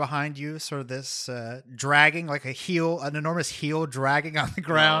hear behind you sort of this dragging, like an enormous heel dragging on the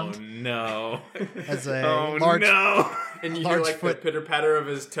ground. Oh no! As a large, no! And you hear like the pitter patter of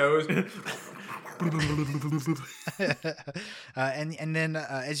his toes. And then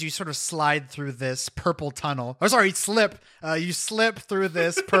as you sort of slide through this purple tunnel, you slip through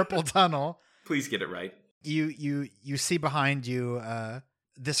this purple tunnel. Please get it right. You see behind you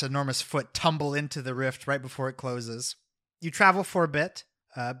this enormous foot tumble into the rift right before it closes. You travel for a bit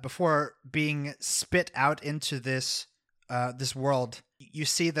before being spit out into this world. You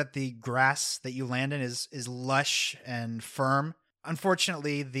see that the grass that you land in is lush and firm.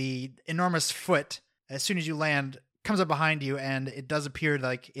 Unfortunately, the enormous foot, as soon as you land, comes up behind you, and it does appear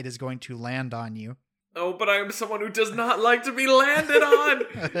like it is going to land on you. Oh, but I am someone who does not like to be landed on.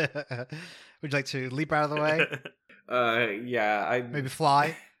 Would you like to leap out of the way? Yeah, I Maybe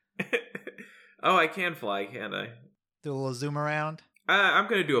fly. Oh, I can fly, can't I? Do a little zoom around. I'm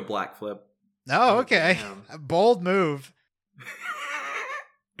gonna do a black flip. Oh, okay. Damn. A bold move.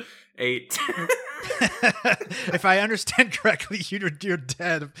 8. If I understand correctly, you're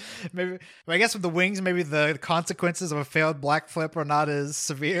dead. Maybe I guess with the wings, maybe the consequences of a failed black flip are not as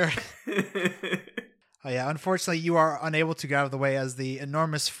severe. Oh yeah, unfortunately, you are unable to get out of the way as the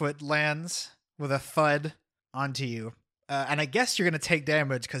enormous foot lands with a thud onto you. And I guess you're going to take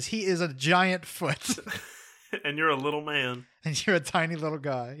damage because he is a giant foot. And you're a little man. And you're a tiny little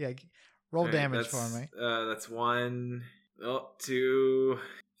guy. Yeah, roll Right, damage for me. That's 1, 2,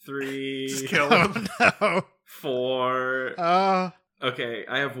 3, Just kill him. Oh, no. 4. Oh, Okay,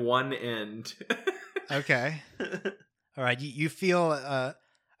 I have 1 end. okay. All right, you feel a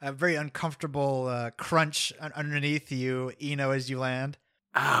very uncomfortable crunch underneath you, Eno, as you land.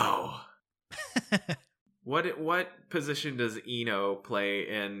 Ow. What position does Eno play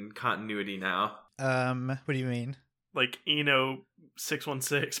in continuity now? What do you mean? Like Eno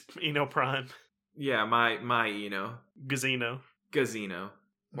 616, Eno Prime, Yeah, my Eno. Gazino. Gazino.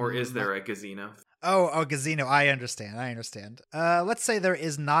 Or is there a Gazino? Oh, Gazino. I understand. Let's say there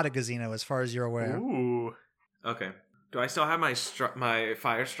is not a Gazino as far as you're aware. Ooh. Okay. Do I still have my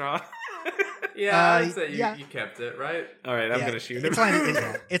fire straw? Yeah, I'd say yeah. you kept it, right? All right, I'm Yeah, gonna shoot it's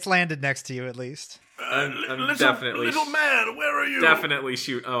him. it's landed next to you at least. I'm little, definitely little man, where are you? Definitely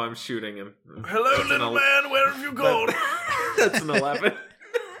shoot. Oh, I'm shooting him. Hello, That's an little man, where have you gone? That's an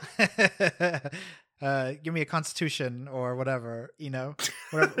 11. Give me a Constitution or whatever,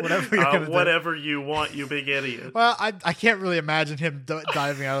 whatever you're gonna do. Whatever you want, you big idiot. Well, I can't really imagine him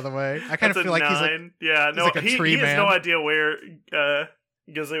diving out of the way. I kind That's of feel a like he's 9. Yeah, no, like a tree he has man. no idea where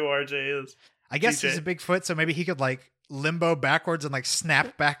Gazoo RJ is. I guess TJ. he's a big foot, so maybe he could like limbo backwards and like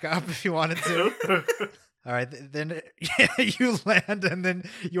snap back up if he wanted to. All right, then you land and then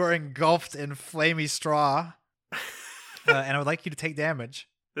you are engulfed in flamey straw. And I would like you to take damage.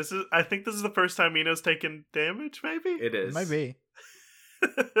 I think this is the first time Eno's taken damage, maybe? It is. Maybe.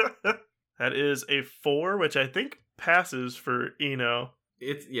 That is a 4, which I think passes for Eno.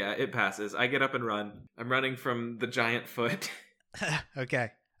 It passes. I get up and run. I'm running from the giant foot.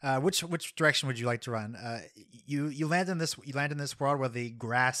 Okay. Which direction would you like to run? You land in this world where the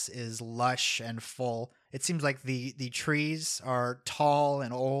grass is lush and full. It seems like the trees are tall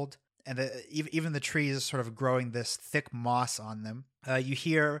and old, and even the trees are sort of growing this thick moss on them. You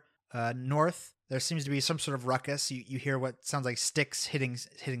hear north. There seems to be some sort of ruckus. You hear what sounds like sticks hitting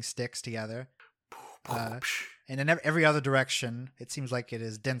sticks together. And in every other direction, it seems like it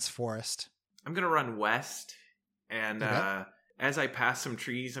is dense forest. I'm gonna run west, and Okay. as I pass some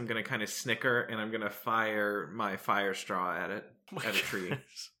trees, I'm gonna kind of snicker, and I'm gonna fire my fire straw at it, at a tree.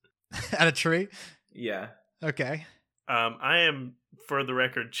 At a tree? Yeah. Okay. I am, for the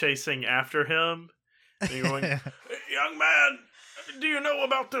record, chasing after him. And you're going, Young man, do you know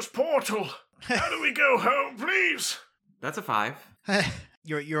about this portal? How do we go home, please? That's a 5.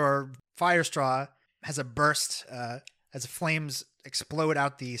 Your fire straw has a burst as flames explode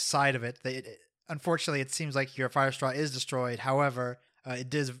out the side of it. Unfortunately, it seems like your fire straw is destroyed. However, it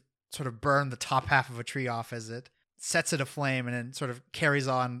does sort of burn the top half of a tree off as it sets it aflame and then sort of carries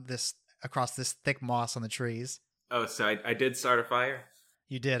on across this thick moss on the trees. Oh, so I did start a fire?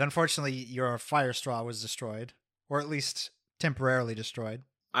 You did. Unfortunately, your fire straw was destroyed, or at least temporarily destroyed.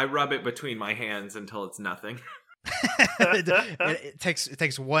 I rub it between my hands until it's nothing. it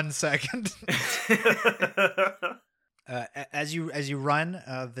takes 1 second. As you run,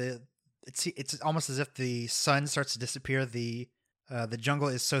 it's almost as if the sun starts to disappear. The jungle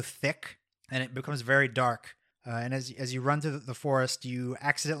is so thick, and it becomes very dark. And as you run through the forest, you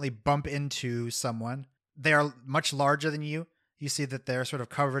accidentally bump into someone. They are much larger than you. You see that they're sort of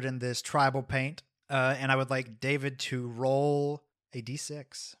covered in this tribal paint. And I would like David to roll a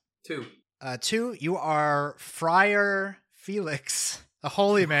d6. 2. 2, you are Friar Felix, a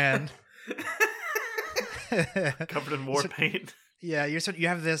holy man. covered in war paint. Yeah, you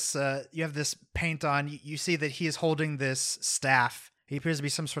have this paint on. You see that he is holding this staff. He appears to be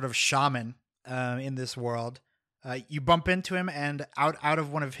some sort of shaman in this world. You bump into him, and out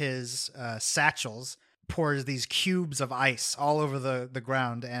of one of his satchels pours these cubes of ice all over the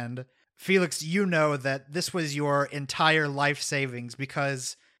ground. And Felix, you know that this was your entire life savings,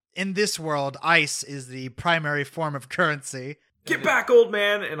 because in this world, ice is the primary form of currency. Get back, old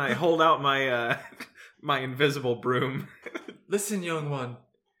man! And I hold out my my invisible broom. Listen, young one.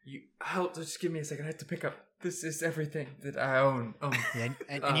 Just give me a second. I have to pick up This is everything that I own. Yeah,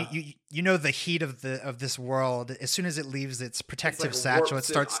 and you know the heat of this world. As soon as it leaves its protective satchel, it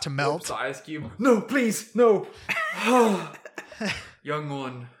starts to melt. The ice cube. No, please, no. Young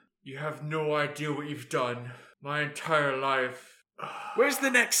one, you have no idea what you've done. My entire life. Where's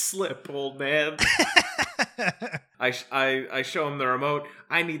the next slip, old man? I show him the remote.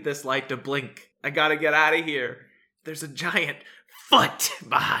 I need this light to blink. I gotta get out of here. There's a giant foot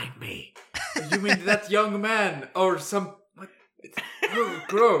behind me. You mean that young man or some? Oh,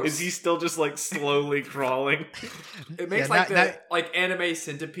 gross. Is he still just like slowly crawling? It makes like anime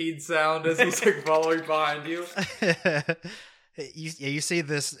centipede sound as he's like following behind you. You see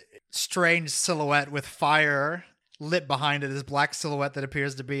this strange silhouette with fire lit behind it. This black silhouette that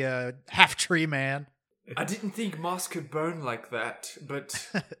appears to be a half tree man. I didn't think moss could burn like that, but.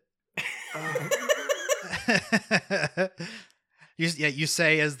 You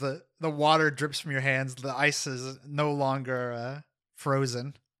say as the water drips from your hands, the ice is no longer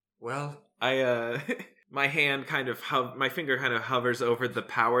frozen. Well, my finger kind of hovers over the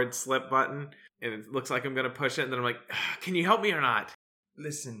powered slip button, and it looks like I'm gonna push it, and then I'm like, can you help me or not?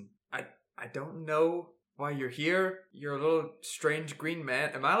 Listen, I don't know why you're here. You're a little strange green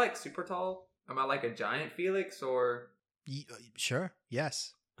man. Am I like super tall? Am I like a giant Felix or? Sure.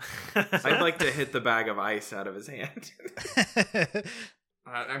 Yes. I'd like to hit the bag of ice out of his hand.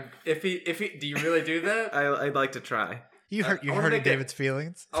 If he, do you really do that? I'd like to try. You're hurting David's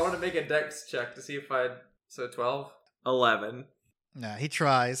feelings. I want to make a dex check to see if so 12? 11. Nah, he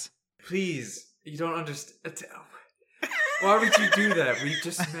tries. Please, you don't understand. Why would you do that? We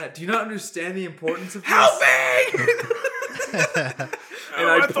just met. Do you not understand the importance of this? Help me! And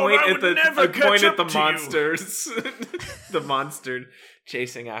I point at the monsters. The monster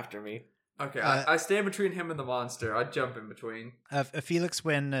chasing after me. Okay, I stand between him and the monster. I jump in between. Felix,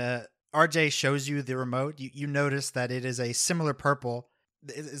 when RJ shows you the remote, you notice that it is a similar purple.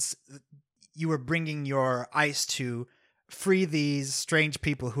 You were bringing your ice to free these strange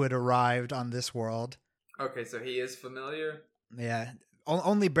people who had arrived on this world. Okay, so he is familiar? Yeah,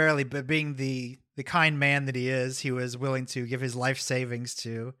 only barely, but being the kind man that he is, he was willing to give his life savings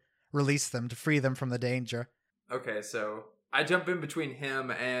to release them, to free them from the danger. Okay, so I jump in between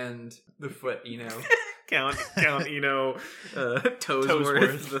him and the foot, Count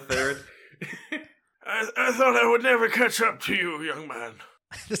Toesworth the third. I thought I would never catch up to you, young man.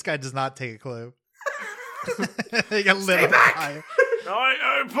 This guy does not take a clue. Stay back!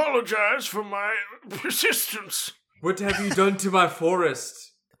 I apologize for my persistence. What have you done to my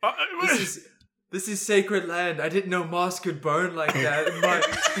forest? This is sacred land. I didn't know moss could burn like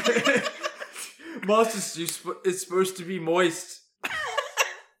that. Moss is supposed to be moist.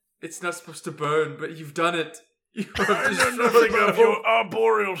 It's not supposed to burn, but you've done it. I know nothing of your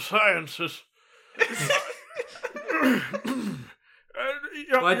arboreal sciences.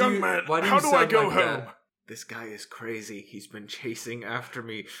 Young man, how do I go home? That? This guy is crazy. He's been chasing after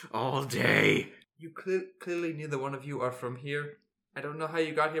me all day. You clearly neither one of you are from here. I don't know how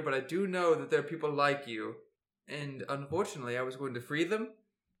you got here, but I do know that there are people like you. And unfortunately, I was going to free them,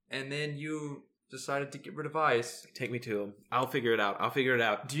 and then you decided to get rid of ice. Take me to him. I'll figure it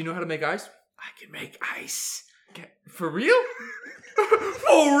out. Do you know how to make ice? I can make ice. For real?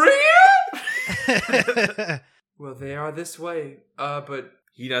 For real? Well, they are this way. But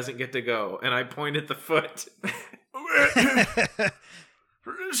he doesn't get to go, and I point at the foot.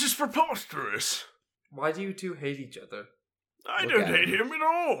 This is preposterous. Why do you two hate each other? I don't hate him at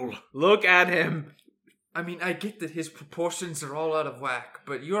all. Look at him. I mean, I get that his proportions are all out of whack,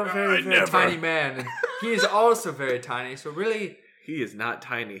 but you're a very, very tiny man, and he is also very tiny, so really... He is not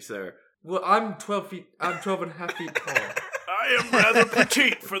tiny, sir. Well, I'm 12 and a half feet tall. I am rather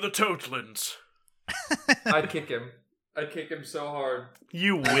petite for the Totlins. I kick him so hard.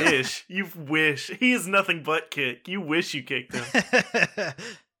 You wish. You wish. He is nothing but kick. You wish you kicked him.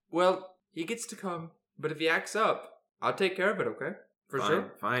 Well, he gets to come, but if he acts up, I'll take care of it, okay?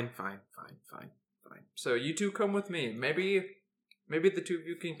 Sure. Fine. So you two come with me. Maybe the two of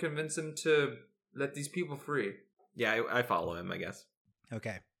you can convince him to let these people free. Yeah, I follow him, I guess.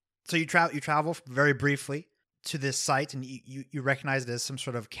 Okay. So you travel very briefly to this site, and you recognize it as some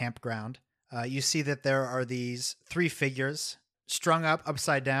sort of campground. You see that there are these 3 figures strung up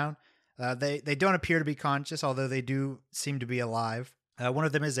upside down. They don't appear to be conscious, although they do seem to be alive. One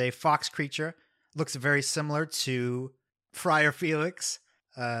of them is a fox creature. Looks very similar to Friar Felix.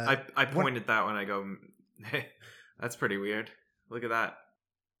 I point at that one. I go, hey, that's pretty weird. Look at that.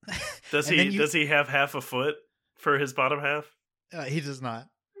 Does he have half a foot for his bottom half? He does not.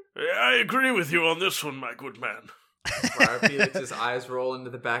 I agree with you on this one, my good man. Friar Felix's eyes roll into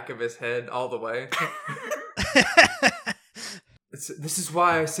the back of his head all the way. This is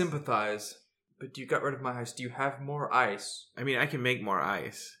why I sympathize. But you got rid of my ice. Do you have more ice? I mean, I can make more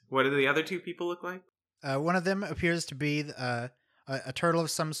ice. What do the other two people look like? One of them appears to be a turtle of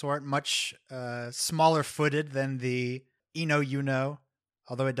some sort, much smaller footed than the Ino,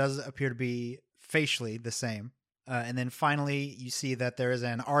 although it does appear to be facially the same. And then finally, you see that there is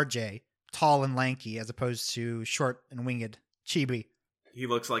an RJ, tall and lanky, as opposed to short and winged Chibi. He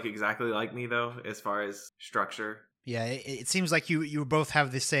looks like exactly like me, though, as far as structure. Yeah, it seems like you both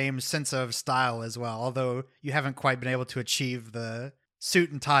have the same sense of style as well, although you haven't quite been able to achieve the suit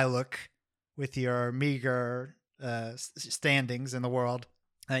and tie look with your meager standings in the world.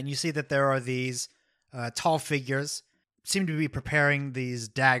 And you see that there are these tall figures, seem to be preparing these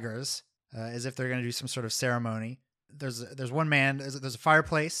daggers as if they're going to do some sort of ceremony. There's one man, there's a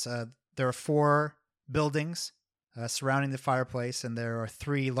fireplace. There are 4 buildings surrounding the fireplace, and there are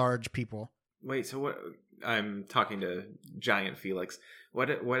 3 large people. Wait, so what? I'm talking to Giant Felix.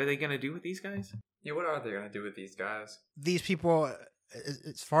 What are they going to do with these guys? Yeah, what are they going to do with these guys? These people,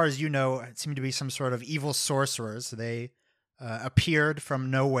 as far as you know, seem to be some sort of evil sorcerers. They appeared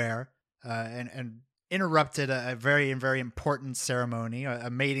from nowhere and interrupted a very, very important ceremony, a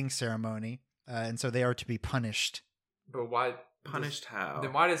mating ceremony, and so they are to be punished. But why? Punished how?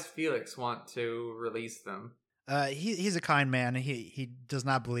 Then why does Felix want to release them? He's a kind man. He does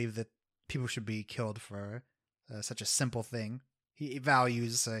not believe that people should be killed for such a simple thing. He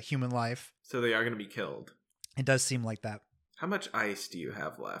values human life. So they are going to be killed. It does seem like that. How much ice do you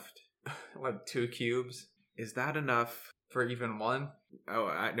have left? What, 2 cubes? Is that enough? For even 1? Oh,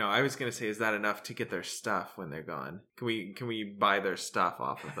 I was going to say, is that enough to get their stuff when they're gone? Can we buy their stuff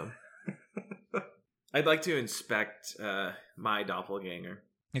off of them? I'd like to inspect my doppelganger.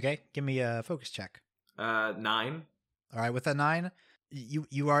 Okay, give me a focus check. 9. All right, with a 9,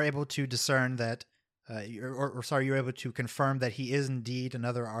 you are able to discern that, you're able to confirm that he is indeed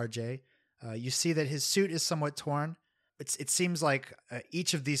another RJ. You see that his suit is somewhat torn. It seems like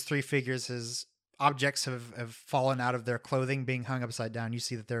each of these 3 figures, his objects have fallen out of their clothing, being hung upside down. You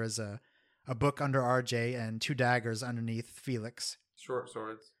see that there is a book under RJ and 2 daggers underneath Felix. Short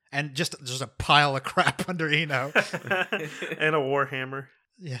swords. And just a pile of crap under Eno. And a warhammer.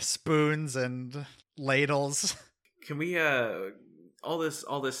 Yeah, spoons and ladles. Can we all this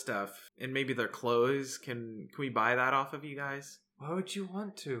stuff and maybe their clothes? Can we buy that off of you guys? Why would you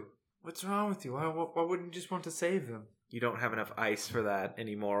want to? What's wrong with you? Why wouldn't you just want to save them? You don't have enough ice for that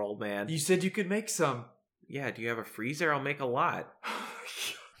anymore, old man. You said you could make some. Yeah, do you have a freezer? I'll make a lot.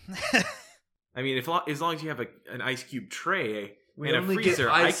 I mean, as long as you have an ice cube tray and a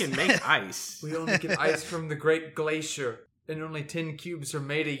freezer, I can make ice. We only get ice from the Great Glacier, and only 10 cubes are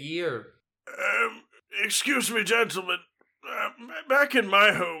made a year. Excuse me, gentlemen. Back in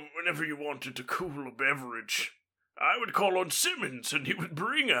my home, whenever you wanted to cool a beverage, I would call on Simmons and he would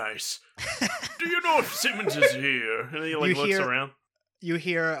bring ice. Do you know if Simmons is here? And he looks around. You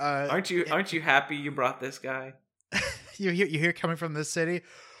hear Aren't you happy you brought this guy? you hear coming from the city,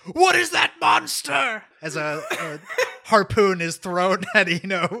 "What is that monster?" As a harpoon is thrown at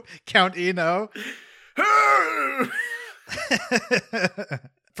Count Eno.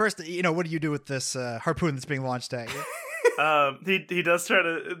 First, what do you do with this harpoon that's being launched at you? He does try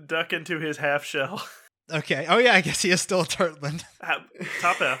to duck into his half shell. Okay. Oh yeah, I guess he is still a turtling.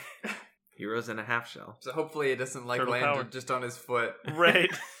 Top F. Heroes in a half shell. So hopefully it doesn't land power. just on his foot. Right.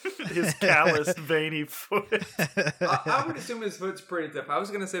 His calloused, veiny foot. I would assume his foot's pretty tough. I was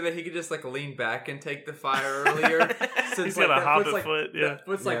going to say that he could just lean back and take the fire earlier. Since He's got a hobbit foot, yeah. That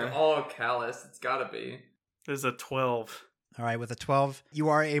foot's all calloused. It's got to be. There's a 12. All right, with a 12, you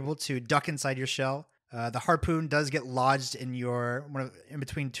are able to duck inside your shell. The harpoon does get lodged in in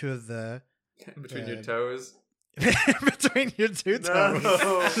between 2 of the... In between your toes. Between your 2 toes.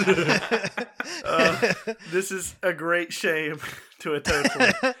 This is a great shame to a toadful.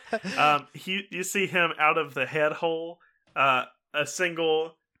 You see him out of the head hole, a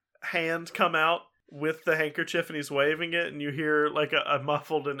single hand come out with the handkerchief, and he's waving it, and you hear a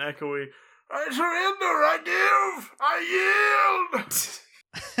muffled and echoey, "I surrender, I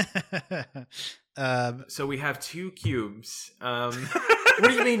yield." So we have 2 cubes. What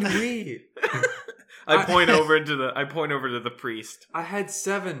do you mean we? I point over to the priest. I had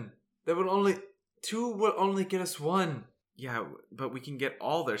 7. 2 will only get us 1. Yeah, but we can get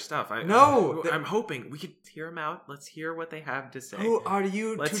all their stuff. I'm hoping we could hear them out. Let's hear what they have to say. Who are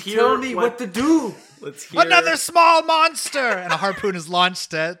you tell me what to do? Let's hear another small monster, and a harpoon is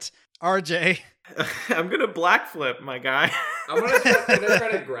launched at RJ. I'm gonna black flip, my guy. Can I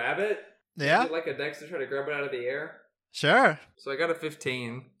try to grab it? Yeah, like a dex to try to grab it out of the air. Sure. So I got a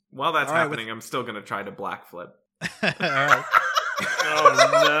 15. While that's All right, happening, I'm still gonna try to black flip. All right.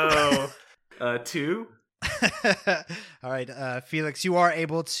 Oh 2. All right, Felix, you are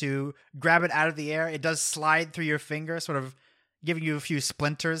able to grab it out of the air. It does slide through your finger, sort of giving you a few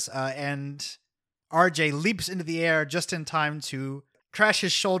splinters, and RJ leaps into the air just in time to crash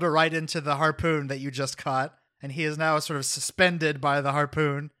his shoulder right into the harpoon that you just caught, and he is now sort of suspended by the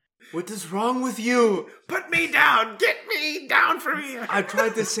harpoon. What is wrong with you? Put me down! Get me down from here! I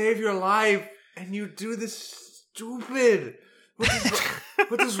tried to save your life, and you do this stupid.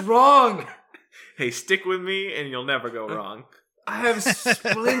 What is wrong? Hey, stick with me and you'll never go wrong. I have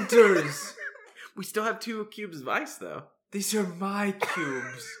splinters. We still have 2 cubes of ice, though. These are my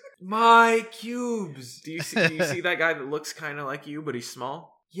cubes. My cubes. Do you see that guy that looks kind of like you, but he's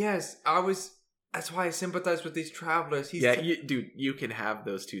small? Yes, that's why I sympathize with these travelers. Dude, you can have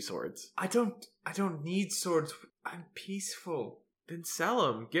those 2 swords. I don't need swords. I'm peaceful. Then sell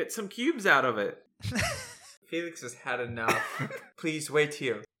them. Get some cubes out of it. Felix has had enough. Please wait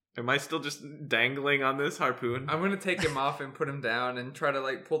here. Am I still just dangling on this harpoon? I'm gonna take him off and put him down and try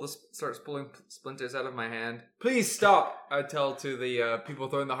to start pulling splinters out of my hand. Please stop! I tell to the people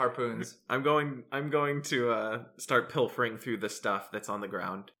throwing the harpoons. I'm going to start pilfering through the stuff that's on the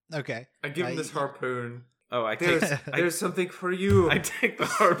ground. Okay. I give him this harpoon. Oh, There's something for you. I take the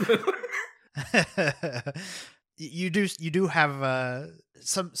harpoon. You do have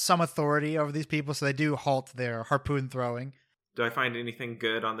some authority over these people, so they do halt their harpoon throwing. Do I find anything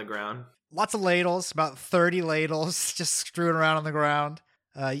good on the ground? Lots of ladles, about 30 ladles just strewn around on the ground.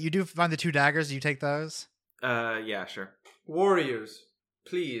 You do find the 2 daggers. Do you take those? Yeah, sure. Warriors,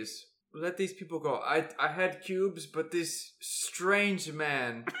 please, let these people go. I had cubes, but this strange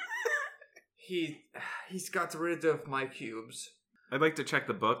man, he's got rid of my cubes. I'd like to check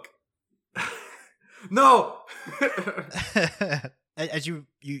the book. No! As you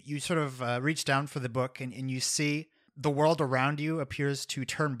sort of reach down for the book and you see the world around you appears to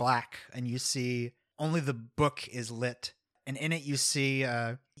turn black, and you see only the book is lit. And in it you see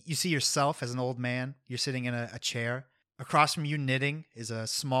yourself as an old man. You're sitting in a chair. Across from you knitting is a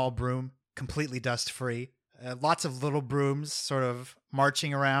small broom, completely dust-free. Lots of little brooms sort of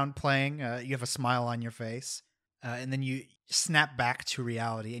marching around, playing. You have a smile on your face. And then you snap back to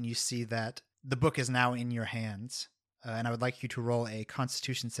reality, and you see that the book is now in your hands. And I would like you to roll a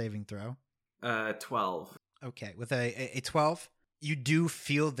Constitution saving throw. 12. Okay, with a 12, you do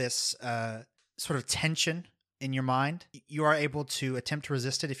feel this sort of tension in your mind. You are able to attempt to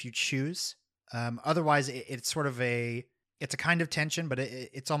resist it if you choose. Otherwise, it's sort of it's a kind of tension, but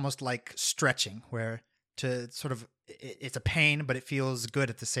it's almost like stretching, where it's a pain, but it feels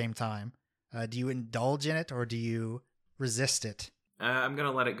good at the same time. Do you indulge in it, or do you resist it? I'm going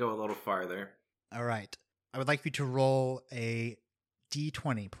to let it go a little farther. All right. I would like you to roll a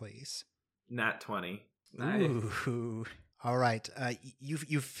D20, please. Nat 20. Nice. Ooh. All right.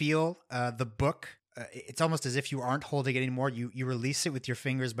 You feel the book. It's almost as if you aren't holding it anymore. You release it with your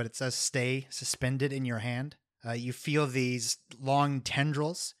fingers, but it says stay suspended in your hand. You feel these long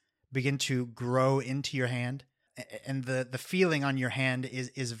tendrils begin to grow into your hand. And the feeling on your hand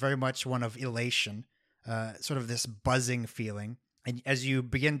is very much one of elation, sort of this buzzing feeling. And as you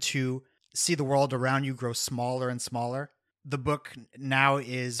begin to see the world around you grow smaller and smaller, the book now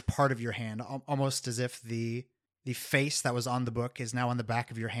is part of your hand, almost as if the face that was on the book is now on the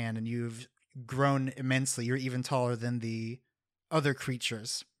back of your hand, and you've grown immensely. You're even taller than the other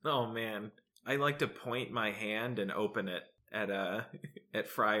creatures. Oh man, I like to point my hand and open it at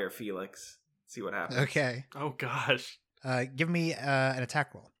Friar Felix. See what happens. Okay. Oh gosh. Give me an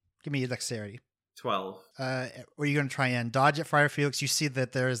attack roll. Give me a dexterity. 12. Or are you going to try and dodge at Friar Felix? You see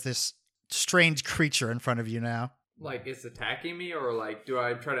that there is this strange creature in front of you now. Like, it's attacking me, or like, do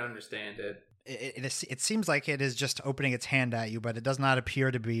I try to understand it? It seems like it is just opening its hand at you, but it does not appear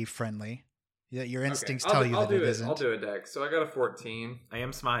to be friendly. Your instincts tell you that it isn't. I'll do a dex. So I got a 14. I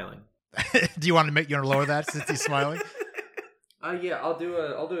am smiling. Do you want to lower that since he's smiling? Yeah, I'll do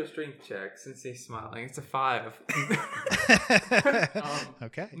a strength check since he's smiling. It's a 5.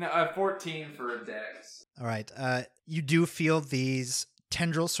 Okay. No, I have 14 for a dex. All right. You do feel these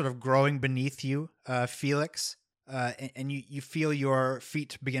tendrils sort of growing beneath you, Felix. And you feel your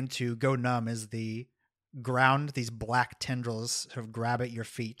feet begin to go numb as the ground, these black tendrils sort of grab at your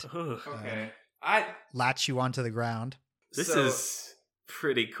feet. Okay. Latch you onto the ground. This is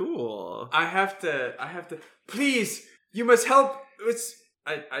pretty cool. I have to, please, you must help.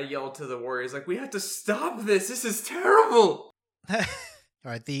 I yelled to the warriors, like, we have to stop this. This is terrible. All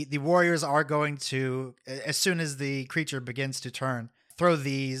right. The warriors are going to, as soon as the creature begins to turn, throw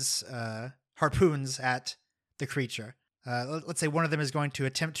these harpoons at the creature. Let's say one of them is going to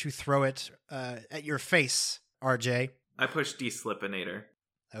attempt to throw it at your face, RJ. I push Deslipinator.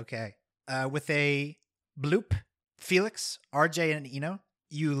 Okay. With a bloop, Felix, RJ, and Eno,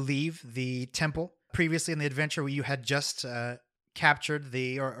 you leave the temple. Previously in the adventure, you had just captured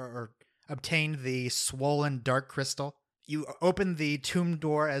or obtained the swollen dark crystal. You open the tomb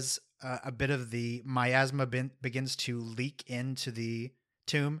door as a bit of the miasma begins to leak into the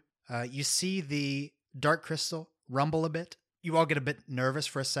tomb. You see the dark crystal rumble a bit. You all get a bit nervous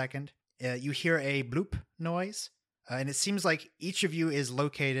for a second. You hear a bloop noise, and it seems like each of you is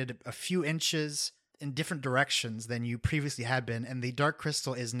located a few inches in different directions than you previously had been, and the dark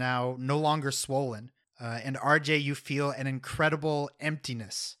crystal is now no longer swollen. And RJ, you feel an incredible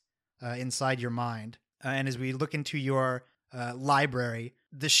emptiness inside your mind. And as we look into your library,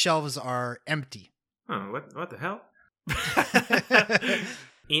 the shelves are empty. Huh, what the hell?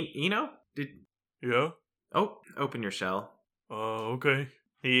 Eno? Yeah? Oh, open your shell. Okay.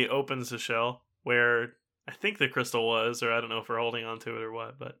 He opens the shell where I think the crystal was, or I don't know if we're holding on to it or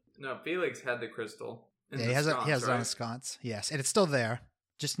what, but... No, Felix had the crystal. Yeah, he has it on a sconce. Yes, and it's still there,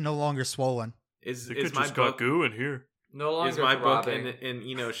 just no longer swollen. Is It is could my just got book goo in here. No longer is my book throbbing. in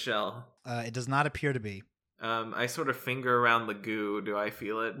Eno's shell? It does not appear to be. I sort of finger around the goo. Do I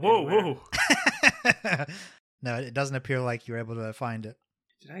feel it? Whoa, anywhere? whoa. No, it doesn't appear like you're able to find it.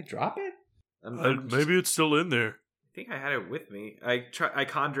 Did I drop it? Maybe it's still in there. I think I had it with me. I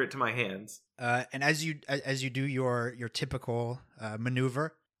conjure it to my hands. And as you do your typical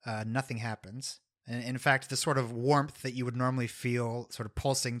maneuver, nothing happens. And in fact, the sort of warmth that you would normally feel sort of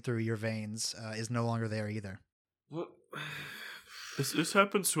pulsing through your veins is no longer there either. What? This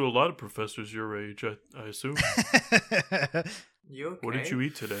happens to a lot of professors your age, I assume. You okay? What did you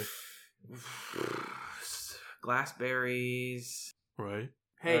eat today? Glassberries. Right.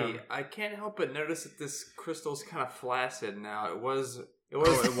 Hey, I can't help but notice that this crystal's kind of flaccid now. It was it was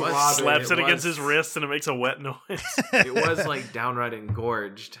throbbing. Slaps it It against was- his wrist and it makes a wet noise. It was like downright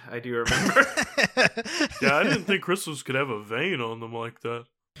engorged. I do remember. Yeah, I didn't think crystals could have a vein on them like that.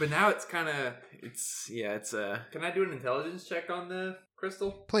 But now it's kind of... it's Can I do an intelligence check on the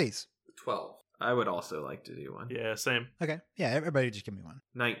crystal? Please. 12. I would also like to do one. Yeah, same. Okay. Yeah, everybody just give me one.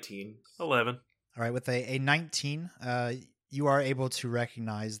 19. 11. All right, with a 19, you are able to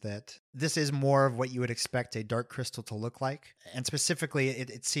recognize that this is more of what you would expect a dark crystal to look like. And specifically,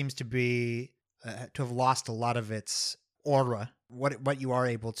 it seems to be to have lost a lot of its aura, what you are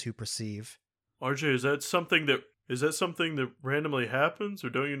able to perceive. RJ, is that something that randomly happens, or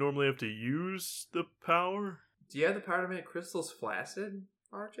don't you normally have to use the power? Do you have the power to make crystals flaccid,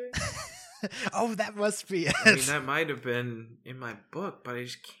 RJ? Oh, that must be it. I mean, that might have been in my book, but I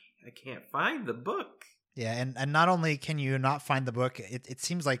can't find the book. Yeah, and not only can you not find the book, it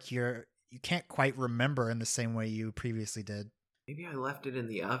seems like you can't quite remember in the same way you previously did. Maybe I left it in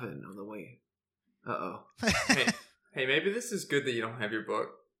the oven on the way. Uh-oh. Hey, maybe this is good that you don't have your book.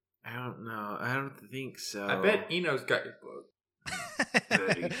 I don't know. I don't think so. I bet Eno's got your book.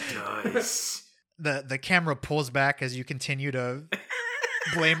 Bet he does. The camera pulls back as you continue to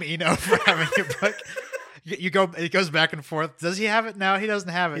blame Eno for having your book. It goes back and forth. Does he have it? No, he doesn't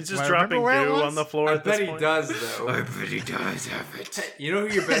have it. He's Do just I dropping remember where it goo was? on the floor I at this bet he point. does, though. I bet he does have it. Hey, you know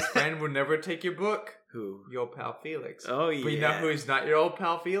who your best friend would never take your book? Who? Your old pal Felix. Oh, yeah. But you know who's not your old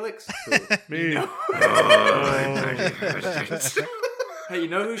pal Felix? Me. Oh, I bet he heard it. Hey, you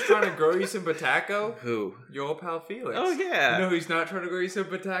know who's trying to grow you some Bataco? Who? Your old pal Felix. Oh, yeah. You know who's not trying to grow you some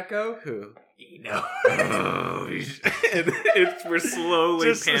Bataco? Who? Eno. Oh, we're slowly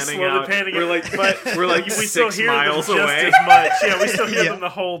Just panning slowly out. panning we're out. like, But we're like we 6 still hear miles them just away. as much. Yeah, we still hear Yeah. them the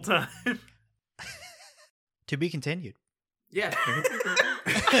whole time. To be continued. Yeah.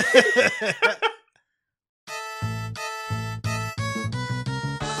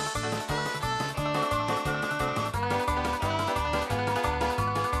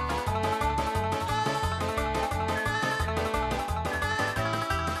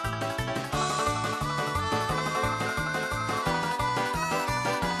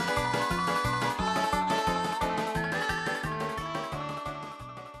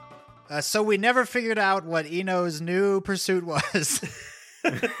 So we never figured out what Eno's new pursuit was.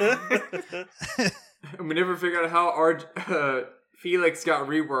 We never figured out how Felix got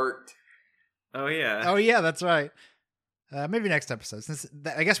reworked. Oh, yeah. Oh yeah, that's right. Maybe next episode. Since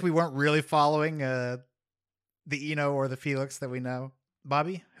I guess we weren't really following the Eno or the Felix that we know.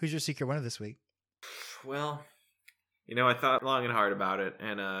 Bobby, who's your secret winner this week? Well, I thought long and hard about it,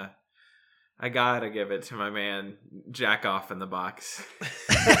 and I gotta give it to my man Jack Off in the Box.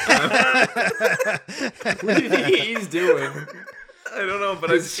 What do you think he's doing? I don't know,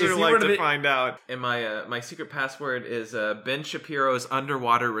 but I'd Is sure he like one of to the- find out. And my secret password is Ben Shapiro's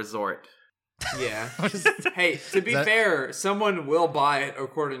Underwater Resort. Yeah. What is- Hey, to be That- fair, someone will buy it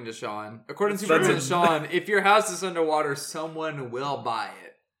according to Sean. According to That's Superintendent a- Sean, if your house is underwater, someone will buy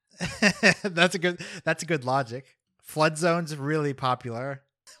it. That's a good logic. Flood zone's really popular.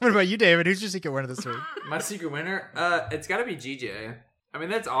 What about you, David? Who's your secret winner this week? My secret winner? It's gotta be GJ. I mean,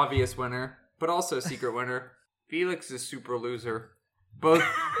 that's obvious winner, but also secret winner. Felix is super loser. Both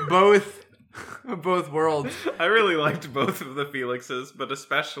worlds. I really liked both of the Felixes, but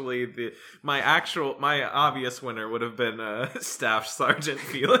especially my obvious winner would have been Staff Sergeant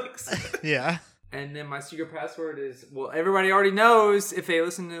Felix. Yeah. And then my secret password is, well, everybody already knows if they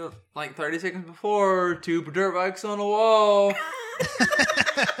listen to like 30 seconds before, 2 dirt bikes on a wall.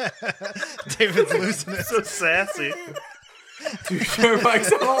 David's losing it. So sassy. 2 dirt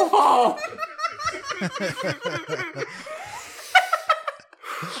bikes on a wall.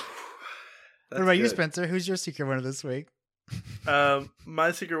 What about you, good. Spencer? Who's your secret winner this week?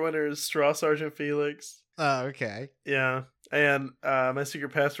 My secret winner is Straw Sergeant Felix. Oh, okay. Yeah. And my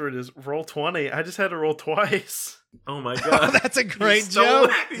secret password is Roll20. I just had to roll twice. Oh my Oh, god. that's a He great stole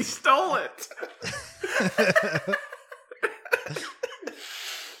joke. it. He stole it.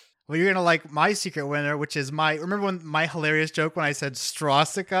 Well, you're gonna like my secret winner, which is remember when my hilarious joke when I said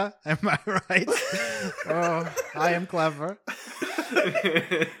Strawsica? Am I right? Oh, I am clever.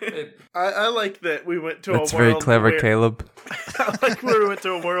 I like that we went to That's a world very clever, where, Caleb. I like where we went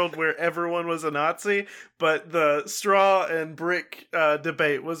to a world where everyone was a Nazi, but the straw and brick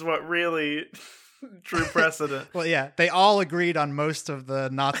debate was what really drew precedent. Well, yeah, they all agreed on most of the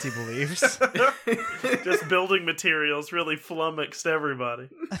Nazi beliefs. Just building materials really flummoxed everybody.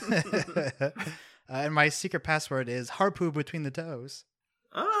 And my secret password is Harpoo between the toes.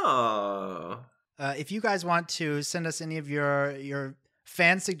 Oh. If you guys want to send us any of your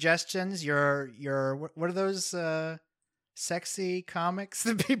fan suggestions, your what are those sexy comics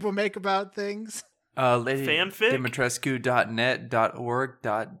that people make about things? Fanfic?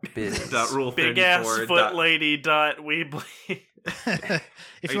 Dimitrescu.net.org.biz. Rule Big 34. ass foot lady dot weebly. If Are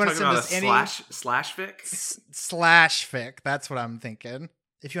you you want to talking send about us a any slash fic? slash fic, that's what I'm thinking.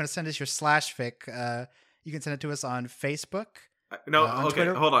 If you want to send us your slash fic, you can send it to us on Facebook. No, on okay,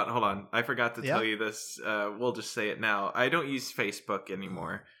 Twitter? hold on. I forgot to Yeah? tell you this. We'll just say it now. I don't use Facebook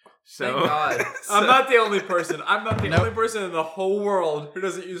anymore. So Thank God. so- I'm not the only person. I'm not the Nope. only person in the whole world who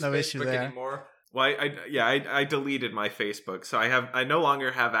doesn't use No issue Facebook there. anymore. Well, I deleted my Facebook, so I no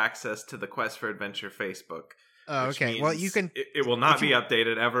longer have access to the Quest for Adventure Facebook. Oh, which okay. Well, means you can. It will not if be you-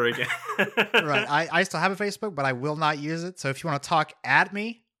 updated ever again. Right. I still have a Facebook, but I will not use it. So if you want to talk at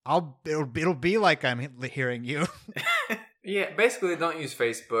me, it'll be like I'm hearing you. Yeah, basically, don't use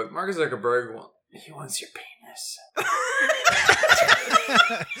Facebook. Mark Zuckerberg he wants your penis.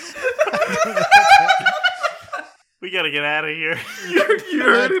 We gotta get out of here. You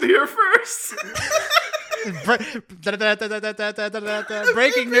heard it here first.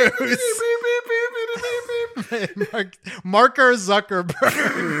 Breaking news. Marker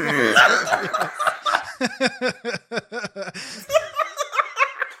Zuckerberg.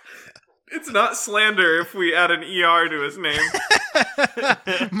 It's not slander if we add an ER to his name.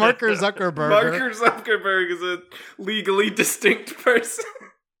 Marker Zuckerberg. Marker Zuckerberg is a legally distinct person.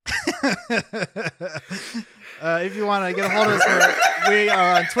 If you want to get a hold of us, we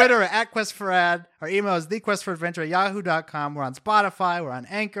are on Twitter at Quest4Ad. Our email is thequestforadventure@yahoo.com. We're on Spotify. We're on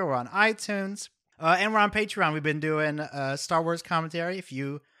Anchor. We're on iTunes. And we're on Patreon. We've been doing Star Wars commentary. If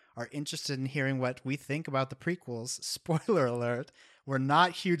you are interested in hearing what we think about the prequels, spoiler alert, we're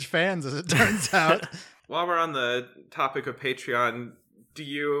not huge fans, as it turns out. While we're on the topic of Patreon, do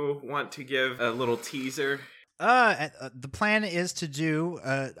you want to give a little teaser? The plan is to do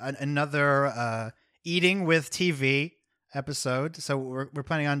another Eating with TV episode. So we're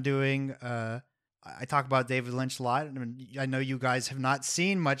planning on doing. I talk about David Lynch a lot. I know you guys have not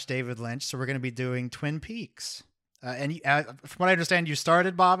seen much David Lynch, so we're going to be doing Twin Peaks. And from what I understand, you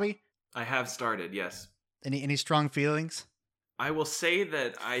started, Bobby. I have started, yes. Any strong feelings? I will say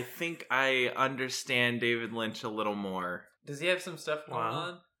that I think I understand David Lynch a little more. Does he have some stuff going Wow.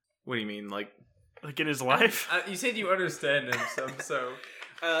 on? What do you mean, like? Like in his life. You said you understand him, so.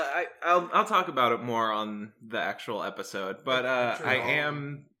 I'll talk about it more on the actual episode, but Sure.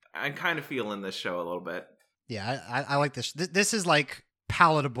 I'm kind of feeling this show a little bit. Yeah, I like this. This is like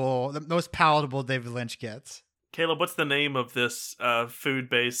palatable, the most palatable David Lynch gets. Caleb, what's the name of this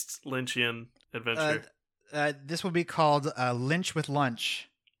food-based Lynchian adventure? This will be called Lynch with Lunch.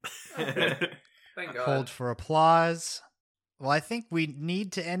 Thank God. Hold for applause. Well, I think we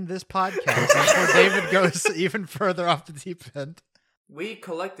need to end this podcast before David goes even further off the deep end. We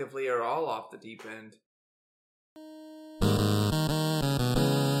collectively are all off the deep end.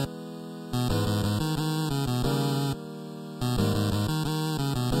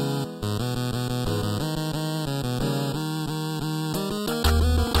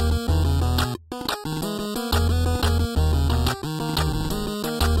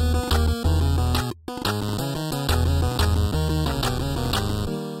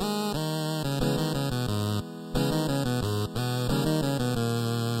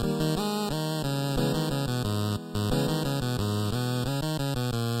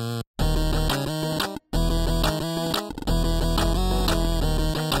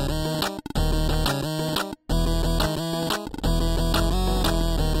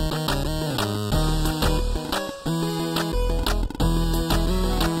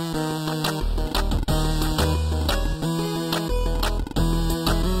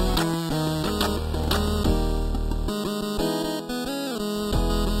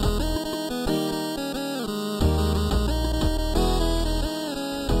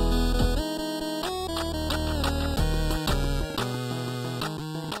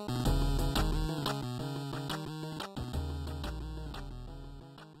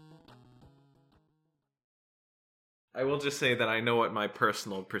 I will just say that I know what my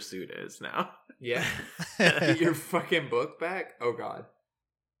personal pursuit is now. Yeah. Get your fucking book back? Oh, God.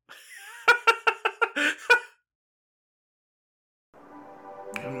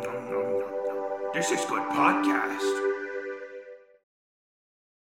 This is good podcast.